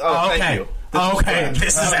 thank okay. you.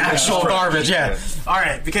 This is actual garbage. Yeah. All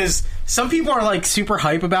right, because some people are like super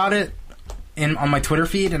hype about it on my Twitter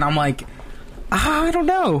feed, and I'm like, I don't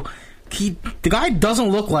know. The guy doesn't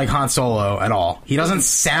look like Han Solo at all. He doesn't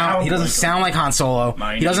sound. He doesn't sound like Han Solo.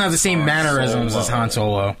 He doesn't have the same mannerisms as Han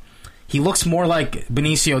Solo. He looks more like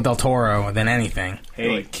Benicio del Toro than anything.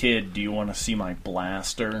 Hey, kid, do you want to see my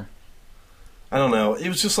blaster? I don't know. It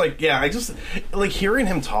was just like, yeah, I just like hearing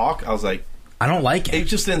him talk. I was like, I don't like it. It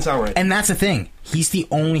just didn't sound right. And that's the thing. He's the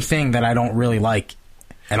only thing that I don't really like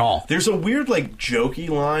at all. There's a weird, like, jokey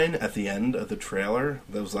line at the end of the trailer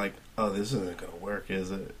that was like, oh, this isn't going to work,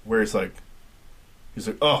 is it? Where he's like,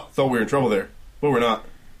 oh, thought we were in trouble there. But we're not.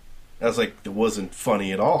 I was like, it wasn't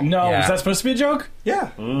funny at all. No, Yeah. was that supposed to be a joke? Yeah.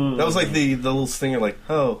 Ooh. That was like the little stinger, like,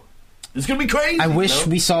 oh, it's going to be crazy. I wish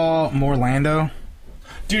we saw more Lando.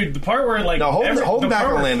 Dude, the part where, like... No, holding back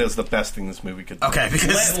part on where- Lando is the best thing this movie could do. Okay,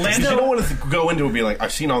 because Because you don't want to go into it and be like,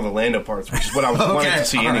 I've seen all the Lando parts, which is what I was wanting to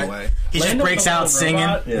see all right. anyway. He just Lando breaks the out little singing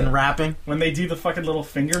robot? Yeah. and rapping. When they do the fucking little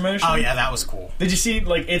finger motion. Oh yeah, that was cool. Did you see,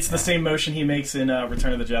 like, it's the same motion he makes in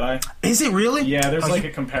Return of the Jedi? Is it really? Yeah, there's, Oh, like, a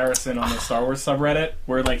comparison on the Star Wars subreddit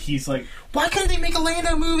where, like, he's like... Why couldn't they make a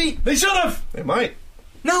Lando movie? They should have! They might.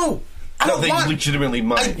 No, I No, don't they want. legitimately I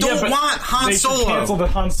might. don't but want Han they should cancel Solo. the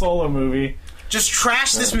Han Solo movie. Just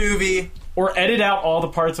trash this movie. Or edit out all the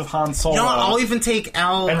parts of Han Solo. You know what? I'll even take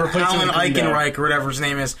And replace him Alan with Greedo. Eichenreich or whatever his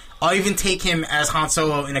name is. I'll even take him as Han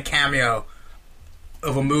Solo in a cameo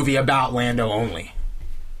of a movie about Lando only.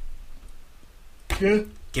 Yeah.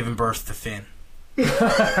 Giving birth to Finn.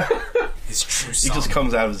 His true He son. just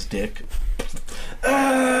comes out of his dick.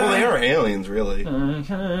 Well, they are aliens, really.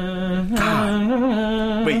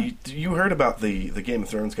 Wait, you heard about the Game of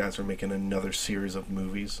Thrones guys are making another series of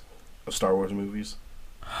movies, of Star Wars movies?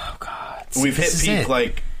 Oh God! We've hit This is peak, it.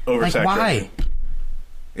 like, oversaturation. Like why?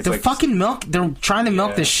 It's They're like, fucking milk. They're trying to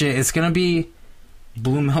milk Yeah. this shit. It's gonna be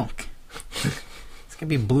blue milk. It's gonna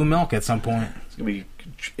be blue milk at some point.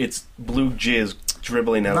 it's blue jizz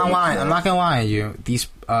dribbling out I'm not of lying. its I'm mouth. not gonna lie to you. These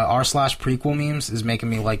r/prequel memes is making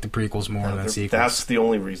me like the prequels more than sequels. That's the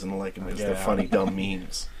only reason to like them, is they're Yeah. funny, dumb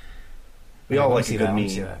memes. We Yeah, all I wanna like a see good that, I wanna meme.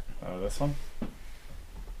 see that. Oh, this one?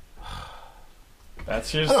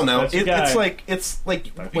 That's just... I don't know. that's your It's guy. like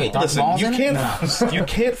Wait, Darth listen. Maul's You in it? can't No. you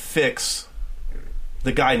can't fix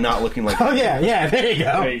the guy not looking like. Oh yeah, there you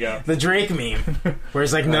go. There you go. The Drake meme, where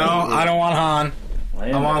he's like, "No, I don't want Han.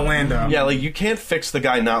 I want Lando." Yeah, like you can't fix the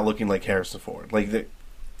guy not looking like Harrison Ford. Like the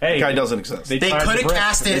Hey, guy doesn't exist. They tried coulda to brick-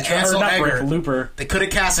 casted they tried- Ansel not brick, Elgort. Looper. They could have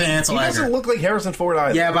casted Ansel he doesn't Elgort. look like Harrison Ford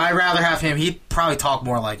either. Yeah, but I'd rather have him. He'd probably talk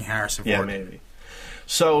more like Harrison Ford. Yeah, maybe.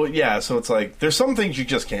 So it's like there's some things you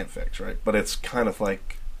just can't fix, right? But it's kind of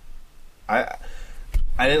like I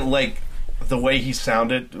didn't like the way he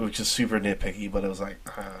sounded, which is super nitpicky. But it was like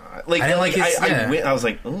I didn't like his- yeah. I was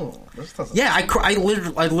like, oh, this doesn't. Yeah, I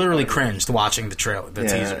literally cringed watching the trailer, the Yeah,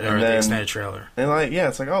 teaser, and or the then- extended trailer. And like, yeah,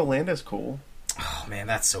 it's like, oh, Lando's cool. Oh man,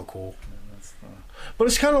 that's so cool. But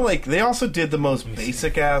it's kind of like they also did the most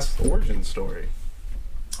basic ass origin story.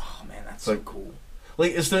 Oh man, that's Like, cool.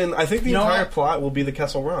 Like, I think the You know entire what? plot will be the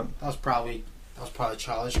Kessel Run. That was probably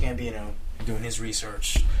Childish Gambino doing his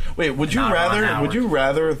research. Wait, would you Not Ron rather? Howard. Would you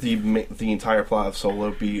rather the entire plot of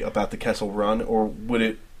Solo be about the Kessel Run, or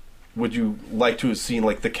would you like to have seen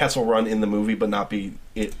like the Kessel Run in the movie, but not be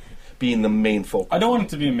it being the main focal? I don't want it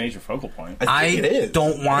to be a major focal point. I think it is.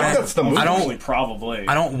 don't want I think it- that's the movie. I don't- Actually, probably.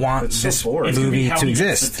 I don't want It's so this boring. It's gonna be movie how to he gets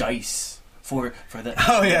exist. The dice for the.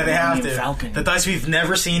 Oh yeah, they have Millennium to. Falcon. The dice we've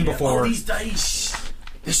never seen before. All these dice.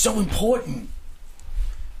 They're so important.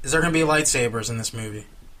 Is there going to be lightsabers in this movie?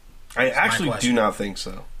 I actually do question. not think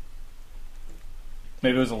so.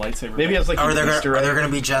 Maybe it was a lightsaber. Maybe it's like Or are an there Easter egg. going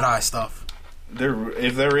to be Jedi stuff?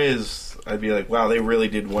 If there is, I'd be like, wow, they really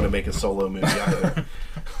did want to make a Solo movie either.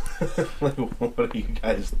 Like, what are you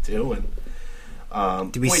guys doing?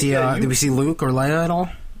 Did we see Luke or Leia at all?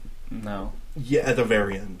 No. Yeah, at the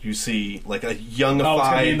very end, you see like a Oh, it's gonna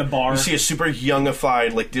youngified. be in the bar. You see a super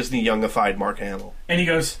youngified, like Disney youngified Mark Hamill. And he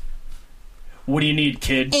goes, "What do you need,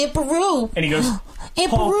 kid?" In Peru. And he goes, In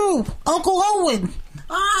Peru. Uncle Owen.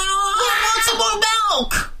 I want some more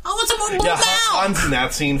milk. I want some more blue Yeah, milk. Han's in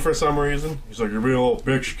that scene for some reason. He's like, "You're being a little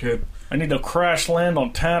bitch, kid." "I need to crash land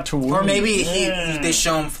on Tatooine." Or maybe they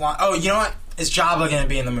show him fly. Oh, you know what? Is Jabba going to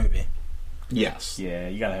be in the movie? Yes, Yeah,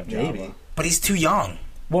 you gotta have Jabba. maybe. But he's too young.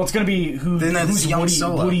 Well, it's gonna be Then that's who's young Woody,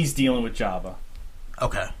 Solo. Woody's dealing with Jabba.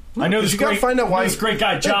 Okay. I know this you gotta find out why this great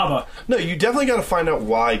guy Jabba. No, you definitely got to find out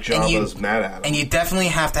why Jabba's mad at him. And you definitely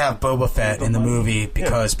have to have Boba Fett in the movie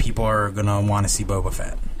because people are gonna want to see Boba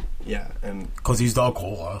Fett. Yeah, and because he's the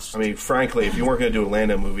coolest. I mean, frankly, if you weren't going to do a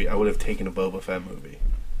Lando movie, I would have taken a Boba Fett movie.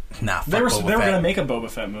 Nah, they were going to make a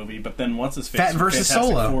Boba Fett movie, but then what's his face? Fett versus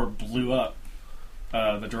Fantastic Solo Four blew up.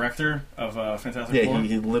 The director of Fantastic Four. Yeah,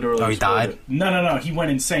 he literally. Oh, he died. No, he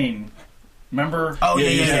went insane. Remember? Oh, yeah,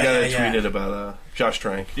 he's the guy that tweeted about Josh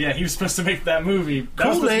Trank. Yeah, he was supposed to make that movie. That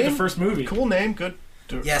was supposed to be the first movie. Cool name, good.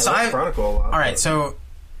 Yeah, so I Chronicle a lot. All right, so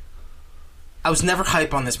I was never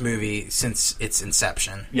hype on this movie since its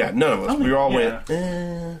inception. Yeah, none of us. We all went.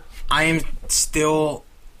 I am still.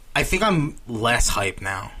 I think I'm less hype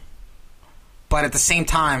now, but at the same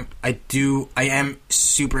time, I am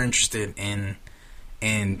super interested in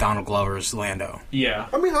Donald Glover's Lando. Yeah.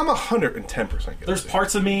 I mean, I'm 110%. There's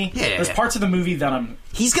parts of me. Yeah. There's parts of the movie that I'm.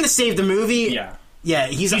 He's gonna save the movie. Yeah. Yeah,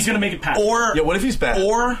 he's gonna make it past. Or yeah, what if he's bad?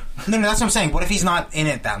 Or no, that's what I'm saying. What if he's not in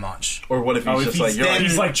it that much? Or what if he's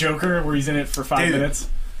he's like Joker, where he's in it for 5 minutes.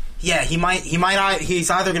 Yeah, he might.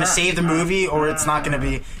 He's either gonna save the movie or it's not gonna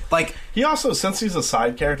be like. He also, since he's a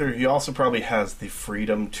side character, he also probably has the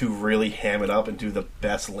freedom to really ham it up and do the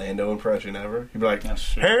best Lando impression ever. He'd be like,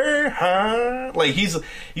 "Hey, huh?" Like he's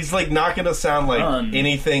like not gonna sound like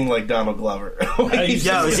anything like Donald Glover. Like, is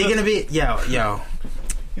he gonna be? Yo.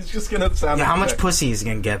 He's just gonna sound. Yeah, how much pussy is he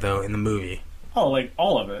gonna get though in the movie? Oh, like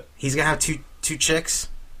all of it. He's gonna have two chicks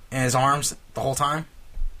in his arms the whole time.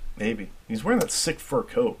 Maybe he's wearing that sick fur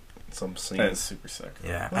coat. Some scene. That is super sick.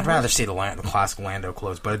 Yeah, I'd rather see the classic Lando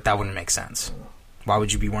clothes, but that wouldn't make sense. Why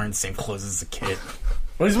would you be wearing the same clothes as a kid?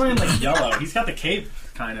 Well, he's wearing like yellow. He's got the cape,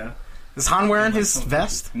 kind of. Is Han wearing his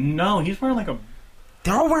vest? No, he's wearing like a.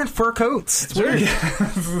 They're all wearing fur coats. It's weird.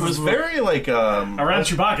 It was very like around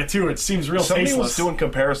Chewbacca too. It seems real somebody tasteless. Was doing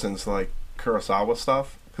comparisons to like Kurosawa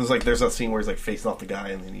stuff because like there's that scene where he's like facing off the guy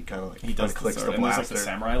and then he kind of like he does clicks the blaster. Like the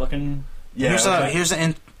samurai looking. Yeah. Here's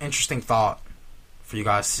an interesting thought for you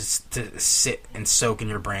guys to sit and soak in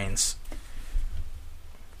your brains.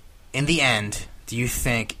 In the end, do you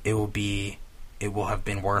think it will have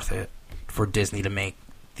been worth it for Disney to make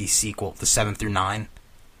the sequel, the 7 through 9?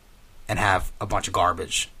 And have a bunch of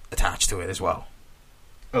garbage attached to it as well.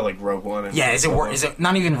 Oh, like Rogue One. Yeah, is it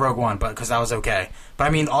not even Rogue One, but because that was okay. But I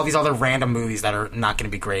mean, all these other random movies that are not going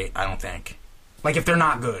to be great. I don't think. Like if they're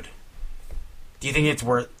not good, do you think it's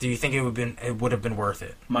worth? Do you think it would have been worth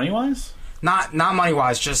it? Money wise? Not money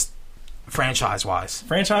wise, just franchise wise.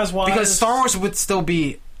 Franchise wise, because Star Wars would still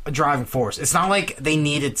be a driving force. It's not like they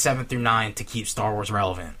needed 7 through 9 to keep Star Wars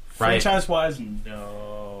relevant, right? Franchise wise,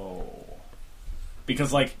 no.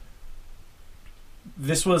 Because like.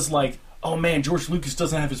 This was like, oh man, George Lucas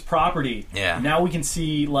doesn't have his property. Yeah. Now we can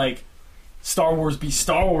see like Star Wars be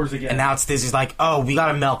Star Wars again. And now it's Disney's like, oh, we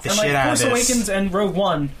gotta milk the shit out of this. Force Awakens and Rogue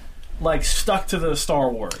One, like stuck to the Star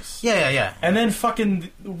Wars. Yeah. And then fucking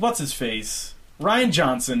what's his face, Rian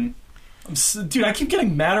Johnson. Dude, I keep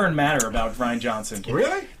getting madder and madder about Rian Johnson.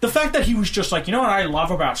 Really? The fact that he was just like, you know what I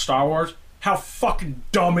love about Star Wars? How fucking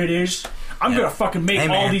dumb it is. I'm gonna fucking make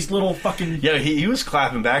all these little fucking... Yeah, he was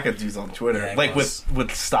clapping back at dudes on Twitter. Like,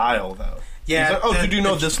 with style, though. Yeah. He's like, oh, did you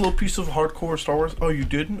know this little piece of hardcore Star Wars? Oh, you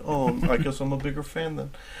didn't? Oh, I guess I'm a bigger fan then.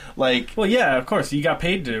 Like... Well, yeah, of course. You got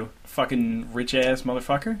paid to. Fucking rich-ass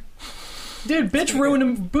motherfucker. Dude, bitch ruined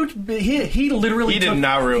him. He literally did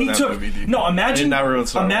not ruin that movie, dude. No, imagine... He did not ruin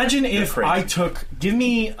Star Wars. Imagine if I took... Give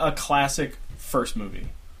me a classic first movie.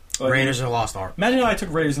 Like, Raiders of the Lost Ark. Imagine if I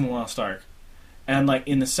took Raiders of the Lost Ark. And, like,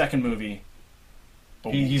 in the second movie...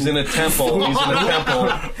 He's in a temple. He's in a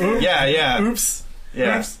temple. Yeah. Oops.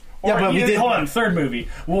 Yeah. Oops. Or, but we did. Hold on. Third movie.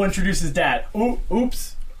 We'll introduce his dad.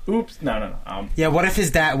 Oops. No. Yeah. What if his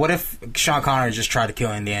dad? What if Sean Connery just tried to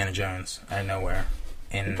kill Indiana Jones out of nowhere?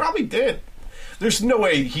 He probably did. There's no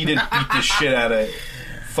way he didn't beat the shit out of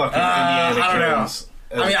fucking Indiana Jones.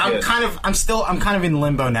 I mean, I'm kind of in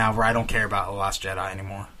limbo now, where I don't care about The Last Jedi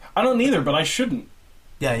anymore. I don't either, but I shouldn't.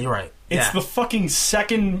 Yeah, you're right. It's the fucking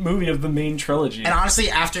second movie of the main trilogy. And honestly,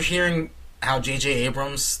 after hearing how J.J.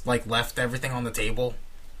 Abrams like left everything on the table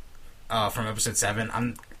from Episode 7,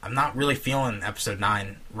 I'm not really feeling Episode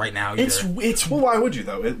 9 right now either. It's well, why would you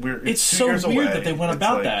though? It's so weird that they went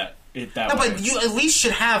about that. No, but you at least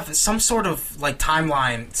should have some sort of like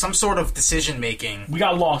timeline, some sort of decision making. We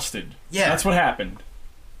got losted. Yeah, that's what happened.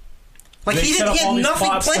 Like he had nothing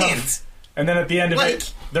planned. Stuff. And then at the end of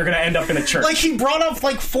it, they're going to end up in a church. Like, he brought up,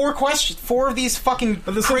 like, 4 of these fucking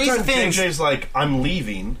crazy things. JJ's like, I'm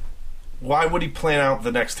leaving. Why would he plan out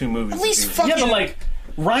the next 2 movies? At least fucking... Yeah, but, like,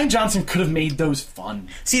 Rian Johnson could have made those fun.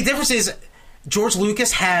 See, the difference is, George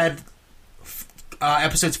Lucas had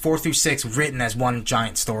episodes 4 through 6 written as one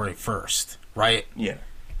giant story first, right? Yeah.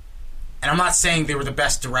 And I'm not saying they were the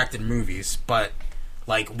best directed movies, but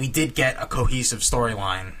like we did get a cohesive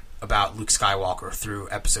storyline about Luke Skywalker through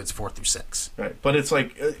episodes 4 through 6. Right, but it's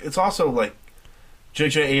like it's also like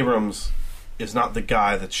J.J. Abrams is not the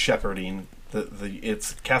guy that's shepherding the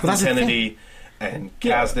it's Kathleen Kennedy and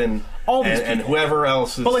Kasdan and whoever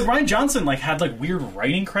else is. But like Rian Johnson had like weird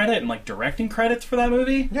writing credit and like directing credits for that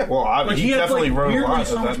movie. Yeah, well, he definitely wrote a lot of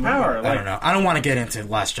that movie. Power. I don't know. I don't want to get into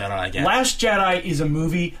Last Jedi again. Last Jedi is a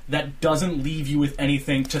movie that doesn't leave you with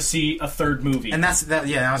anything to see a third movie. And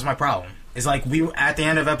that was my problem. It's like we at the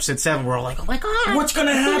end of episode 7, we're like, oh my god, what's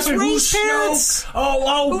gonna happen? Who's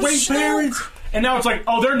Snoke? Rey's parents. And now it's like,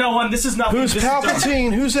 oh, they're no one. This is nothing. Who's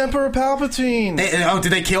Palpatine? Who's Emperor Palpatine? Did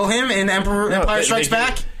they kill him in Empire Strikes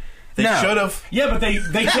Back? They should have. Yeah, but they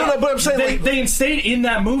but I'm saying they stated in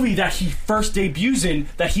that movie that he first debuts in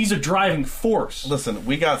that he's a driving force. Listen,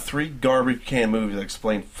 we got 3 garbage can movies that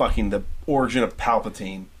explain fucking the origin of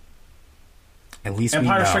Palpatine. At least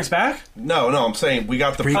Empire Strikes Back? No, I'm saying we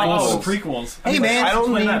got the prequels. Oh, the prequels. Hey man, I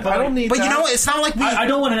don't need. But that. you know what? It's not like I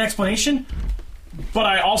don't want an explanation, but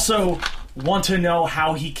I also want to know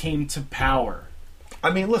how he came to power.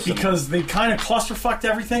 I mean, listen, because they kind of clusterfucked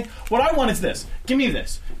everything. What I want is this. Give me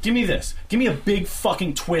this. Give me this. Give me a big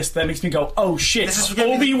fucking twist that makes me go, oh shit,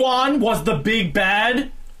 Obi-Wan was the big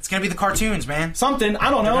bad? It's gonna be the cartoons, man. Something, I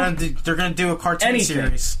don't know. They're gonna do a cartoon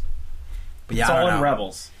series. But yeah, it's all in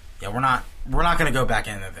Rebels. Yeah, we're not gonna go back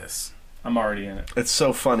into this. I'm already in it. It's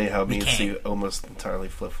so funny how me and Steve almost entirely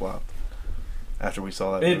flip-flopped after we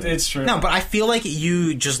saw that movie. It's true. No, but I feel like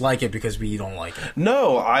you just like it because we don't like it.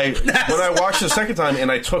 No, when I watched it the second time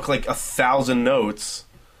and I took like 1,000 notes,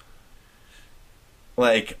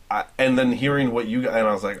 and then hearing what you guys, and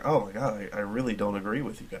I was like, oh my god, I really don't agree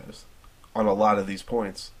with you guys on a lot of these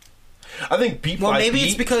points. I think people. Well, maybe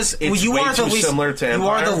it's because you are the least similar to Empire. You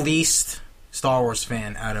are the least Star Wars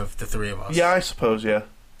fan out of the 3 of us. Yeah, I suppose. Yeah.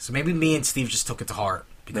 So maybe me and Steve just took it to heart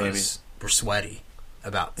because we're sweaty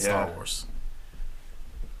about Star Wars.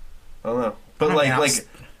 I don't know, but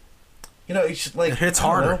you know, it's just like it hits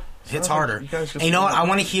harder. It hits harder. And you know what? I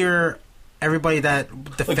want to hear everybody that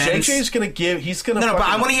defends. JJ's gonna give. He's gonna. No, but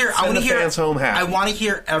I want to hear. I want to hear. Fans home happy. I want to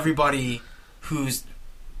hear everybody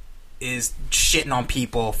is shitting on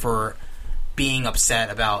people for being upset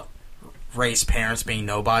about Rey's parents being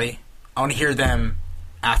nobody. I want to hear them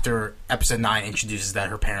after episode 9 introduces that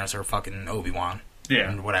her parents are fucking Obi-Wan. Yeah,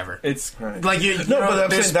 and whatever. It's like but I'm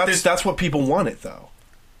saying that's what people wanted, though.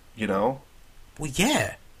 You know? Well,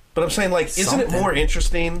 yeah. But I'm saying, isn't it more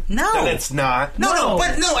interesting? No. Than it's not? No,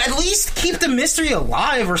 but at least keep the mystery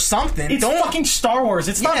alive or something. It's fucking Star Wars.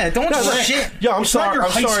 It's not. Yeah, don't shit. Yeah, I'm sorry.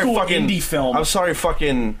 I'm sorry, fucking indie film. I'm sorry,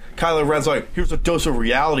 fucking Kylo Ren's like, here's a dose of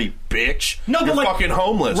reality, bitch. No, you're but fucking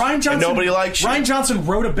homeless. Rian Johnson, and nobody likes you. Rian Johnson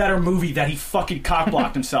wrote a better movie that he fucking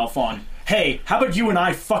cockblocked himself on. Hey, how about you and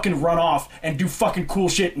I fucking run off and do fucking cool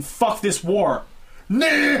shit and fuck this war?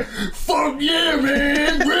 Nah, fuck yeah,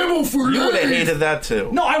 man, rebel for life. You would have hated that too.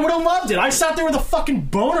 No, I would have loved it. I sat there with a fucking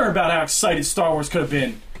boner about how excited Star Wars could have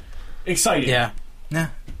been. Excited. Yeah.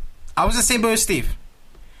 I was the same boat as Steve.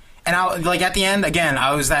 And at the end, again,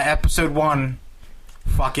 I was that episode 1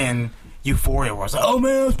 fucking Euphoria where I was like, oh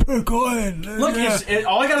man, that's pretty good. Look,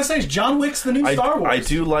 all I gotta say is John Wick's the new Star Wars. I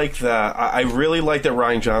do like that. I really like that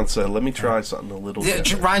Rian Johnson. Let me try something a little bit.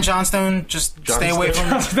 Rian Johnstone, stay away from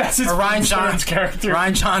that's his Rian character.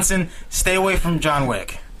 Rian Johnson, stay away from John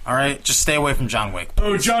Wick. All right, just stay away from John Wick.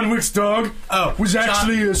 Oh, John Wick's dog was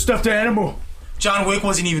actually a stuffed animal. John Wick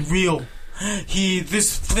wasn't even real.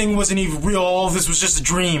 This thing wasn't even real. All of this was just a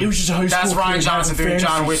dream. It was just a high school. That's Rian Johnson doing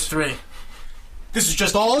John Wick 3. This is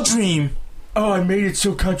just all a dream. Oh, I made it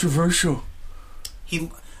so controversial.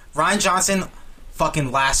 Rian Johnson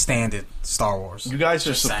fucking last standed Star Wars. You guys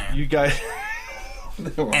are saying. You guys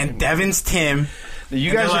and Devin's Tim.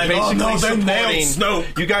 You guys are basically supporting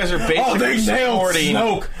Snoke. You guys are basically supporting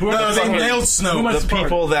Snoke. They nailed Snoke. The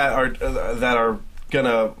people that are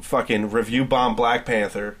gonna fucking review bomb Black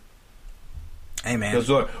Panther. Hey man.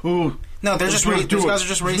 Ooh, no, they're just those guys are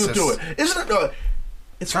just racist. Do it. Isn't it?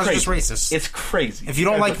 It's crazy. Just racist. It's crazy. If you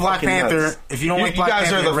don't like Black Panther, you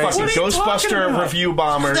guys are the fucking Ghostbuster review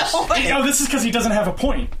bombers. No, this is because he doesn't have a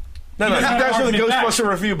point. No, you guys are the Ghostbuster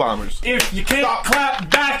review bombers. If you can't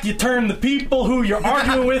clap back, you turn the people who you're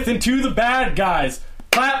arguing with into the bad guys.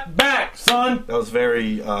 Clap back, son. That was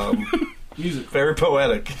very, very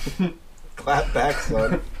poetic. Clap back,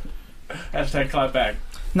 son. Hashtag clap back.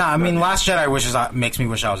 Nah, I mean, Last Jedi makes me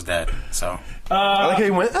wish I was dead. So I like how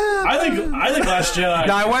you went. I think Last Jedi.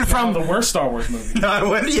 No, I went from the worst Star Wars movie.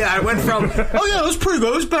 I went from. Oh yeah, it was pretty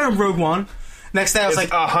good. It was better than Rogue One. Next day I was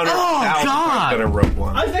It's like, oh 100,000 god. better Rogue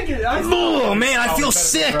One. I think it. Oh man, I feel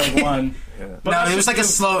sick. One. Yeah. But No, it was like a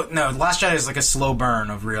slow. No, Last Jedi is like a slow burn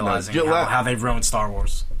of realizing how they've ruined Star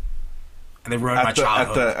Wars. And they ruined my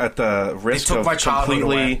childhood. At the risk They took of my childhood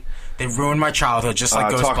completely away. They ruined my childhood, just like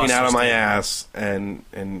Ghostbusters. talking out of my did. ass and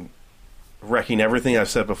wrecking everything I've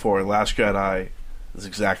said before. Last Jedi is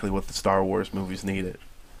exactly what the Star Wars movies needed.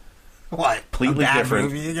 What? Completely a bad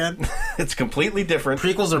different. movie again? It's completely different.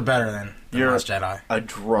 Prequels are better than You're Last Jedi. a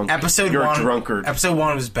drunk. You're a drunkard. Episode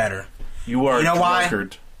 1 was better. You are You know a why?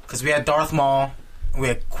 drunkard. Because we had Darth Maul, we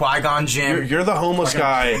had Qui-Gon Jinn. You're the homeless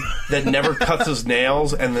guy that never cuts his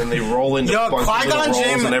nails, and then they roll into You know, a bunch of Qui-Gon little rolls,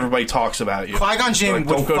 Jinn- and everybody talks about you. Qui-Gon Jinn Like,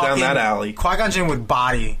 would don't go down fucking- that alley. Qui-Gon Jinn would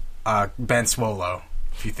body Ben Swolo,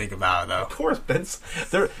 if you think about it, though. Of course,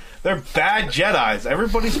 they're bad Jedis.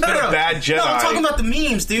 Everybody's been a bad Jedi. No, I'm talking about the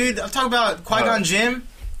memes, dude. I'm talking about Qui-Gon Jinn.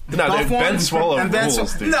 No, Golf Ben one, Swallow and Ben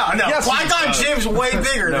rules, dude. No, Yes, he Qui-Gon does. Jinn's way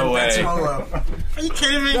bigger No than way. Ben Swallow. Are you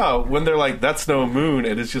kidding me? No, when they're like, "That's no moon,"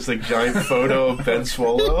 and it's just a giant photo of Ben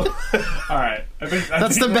Swallow. All right,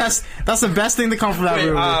 That's the best. That's the best thing to come from that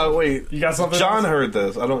movie. Wait. You got something John else? heard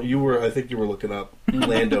this. I think you were looking up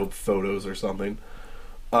Lando photos or something.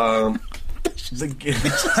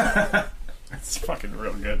 It's fucking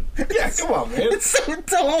real good. Yeah, come on, man. It's so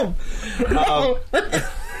dumb.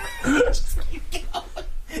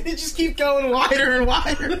 They just keep going wider and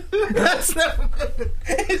wider. That's never good.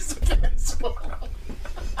 It's Ben Swallow.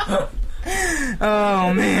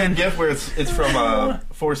 Oh man. Gift where it's from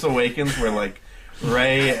Force Awakens, where like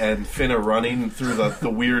Rey and Finn are running through the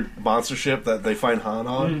weird monster ship that they find Han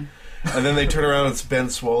on. And then they turn around and it's Ben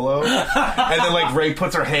Swallow. And then like Rey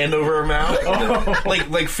puts her hand over her mouth. And,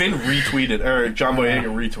 like Finn retweeted, or John Boyega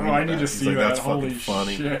retweeted. Oh, I need to He's see like, that. That's Holy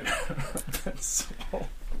fucking funny. shit. That's so...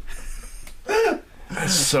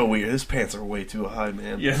 That's so weird. His pants are way too high,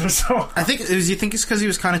 man. Yeah, they're so... I think. You think it's because he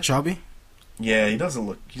was kind of chubby? Yeah, he doesn't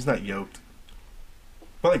look. He's not yoked.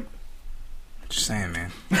 But like, Just saying, man.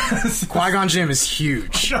 Qui-Gon Jinn is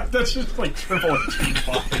huge. That's just like Triple H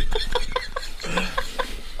body.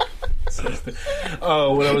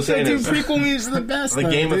 oh, what I was saying is prequel movies are the best. the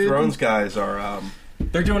Game of Thrones guys are.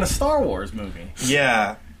 They're doing a Star Wars movie.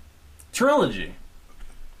 Yeah. Trilogy.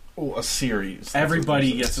 Oh, a series.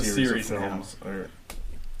 Everybody gets a of series films.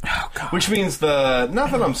 Oh god. Which means not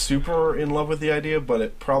that I'm super in love with the idea, but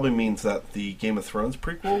it probably means that the Game of Thrones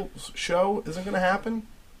prequel show isn't going to happen.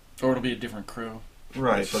 Or it'll be a different crew.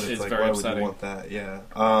 Right, Which but it's is like, very why upsetting. would you want that?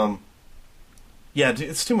 Yeah. Yeah, dude,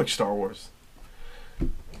 it's too much Star Wars.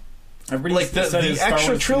 Everybody Like the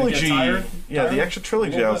extra trilogy. Yeah, the extra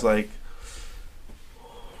trilogy. I was like,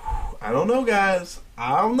 I don't know, guys.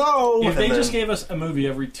 I don't know. If they And just then- gave us a movie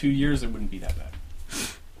every 2 years, it wouldn't be that bad.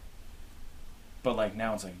 But like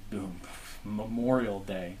now it's like, boom, Memorial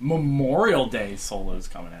Day Solo's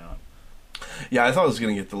coming out. Yeah, I thought it was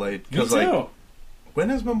going to get delayed. Me too. Because like, when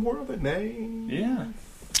is Memorial Day? May? Yeah.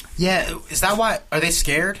 Yeah, is that why? Are they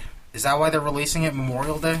scared? Is that why they're releasing it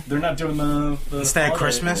Memorial Day? They're not doing the Instead of holiday,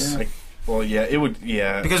 Christmas? yeah. Like, well, yeah, it would.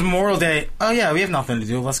 Yeah, Because Memorial Day, oh yeah, we have nothing to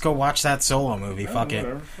do. Let's go watch that Solo movie. Fuck it.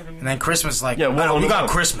 Whatever, fucking- And then Christmas, like, Yeah, we'll no, own we a got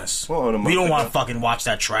month. Christmas. We'll own a month. We don't want to fucking watch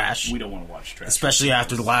that trash. We don't want to watch trash. Especially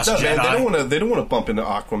after The Last no, Jedi. they don't want to bump into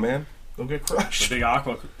Aquaman. They'll get The crushed. big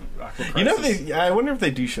aqua You know, crisis. I wonder if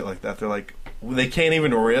they do shit like that. They're like, they can't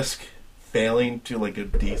even risk failing to like a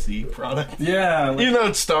DC product. Yeah, like, Even though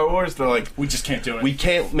it's Star Wars, they're like, we just can't do it. we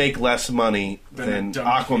can't make less money than Dumb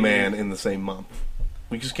Aquaman King. in the same month.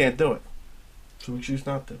 We just can't do it. So we choose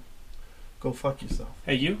not to. Go fuck yourself.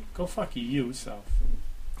 Hey, you go fuck you yourself.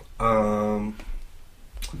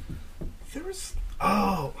 There was.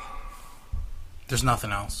 There's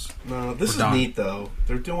nothing else. No, this We're is done. neat though.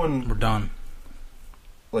 They're doing We're done.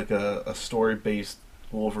 like a story-based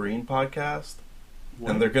Wolverine podcast.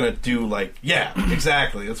 What? And they're gonna do like, yeah,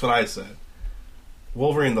 exactly. That's what I said.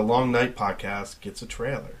 Wolverine: The Long Night podcast gets a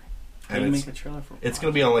trailer, How do and you it's make a trailer for? it's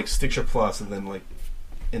gonna be on like Stitcher Plus, and then like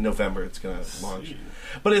in November it's gonna launch.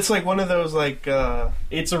 But it's like one of those like,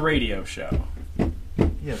 It's a radio show.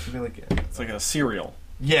 yeah, it's gonna be like, It's like a serial.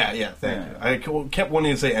 yeah. Thank you. I kept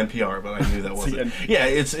wanting to say NPR, but I knew that wasn't. Yeah,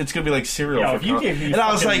 it's gonna be like serial. Yo, for if you gave me and I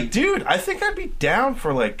was fucking- like, dude, I think I'd be down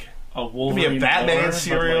for like A maybe Wolverine a Batman lore, but,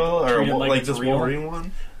 serial like, or treat it like it's this real. Wolverine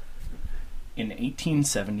one. In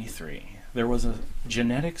 1873, there was a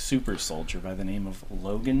genetic super soldier by the name of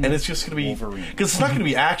Logan. And it's just going to be... Wolverine. Because it's not going to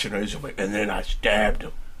be action, right? It's just like, and then I stabbed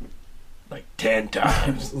him. Like 10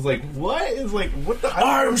 times. It's like, what? It's like, what the...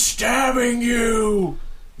 I'm stabbing you,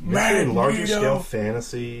 larger Magneto. scale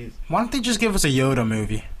fantasy. Why don't they just give us a Yoda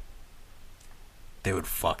movie? They would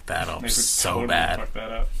fuck that up They would so totally bad. Fuck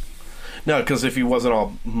that up. No, because if he wasn't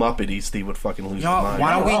all Muppety, Steve would fucking lose his mind.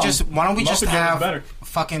 Why don't we just Muppet have better.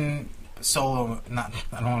 fucking Solo? Not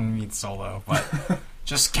I don't want to mean Solo, but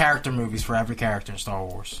just character movies for every character in Star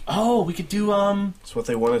Wars. Oh, we could do That's what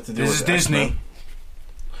they wanted to do. This is Disney. X-Men.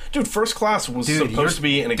 Dude, First Class was supposed to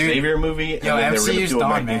be an Xavier movie, and then they were going to do a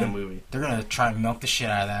Magneto movie. They're going to try and milk the shit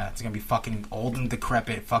out of that. It's going to be fucking old and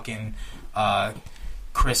decrepit. Fucking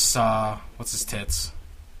Chris. What's his tits?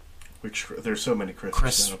 Which there's so many Chris.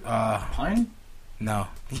 Chris. Pine? No,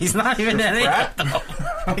 he's not even in it. Pratt?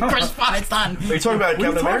 Chris Pine's not. Are you talking about What are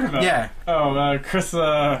you Captain talking America? about? Yeah. Oh, Chris.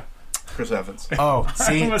 Chris Evans. Oh,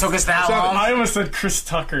 see, took us that long. I almost said Chris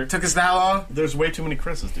Tucker. Took us that long. There's way too many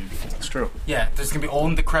Chris's, dude. It's true. Yeah, there's gonna be old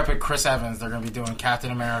and decrepit Chris Evans. They're gonna be doing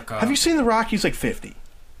Captain America. Have you seen The Rock? He's like 50.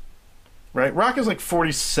 Right? Rock is like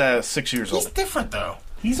 46 years He's old. different though.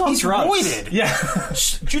 He's on He's drugs. roided. Yeah.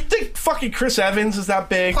 Do you think fucking Chris Evans is that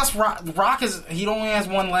big? Plus, Rock is he only has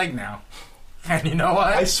one leg now. And you know what?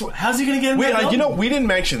 I swear. How's he gonna get in Wait, that you know, album? we didn't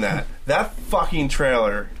mention that. That fucking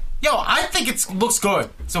trailer. Yo, I think it looks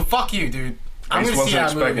good. So fuck you, dude. I'm I gonna just see wasn't that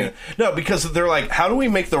expecting movie. it. No, because they're like, how do we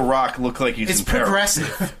make The Rock look like he's It's in peril?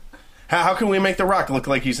 progressive. How can we make The Rock look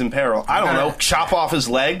like he's in peril? I don't know. Chop off his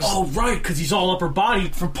legs? Oh, right, because he's all upper body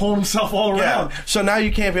from pulling himself all yeah. around. So now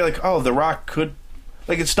you can't be like, oh, The Rock could...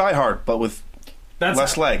 Like, it's Die Hard, but with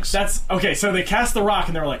less legs. That's okay. So they cast The Rock,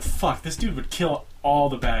 and they were like, "Fuck, this dude would kill all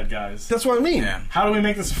the bad guys." That's what I mean. Yeah. How do we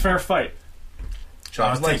make this a fair fight?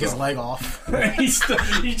 Chop I'll take his leg off. he's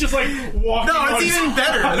just like walking. No, on it's his- even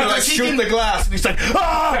better. And they're like, Because he shoot can- the glass. And he's like,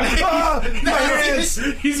 my hands.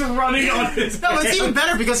 He's running on his. No, it's hands. even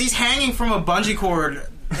better because he's hanging from a bungee cord.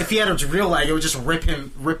 If he had a real leg, it would just rip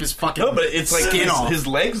his fucking No, but it's like skin off. his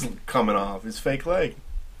legs coming off. His fake leg.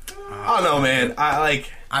 I don't know, man.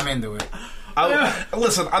 I'm into it.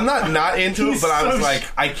 Listen, I'm not into it, He's but I was so like,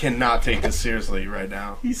 I cannot take this seriously right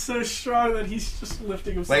now. He's so strong that he's just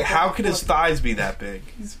lifting himself. Like, how up. could his thighs be that big?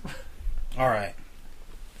 All right.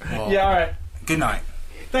 Well, Yeah, all right. Good night.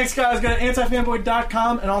 Thanks, guys. Go to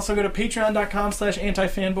antifanboy.com and also go to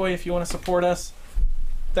patreon.com/antifanboy if you want to support us.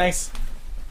 Thanks.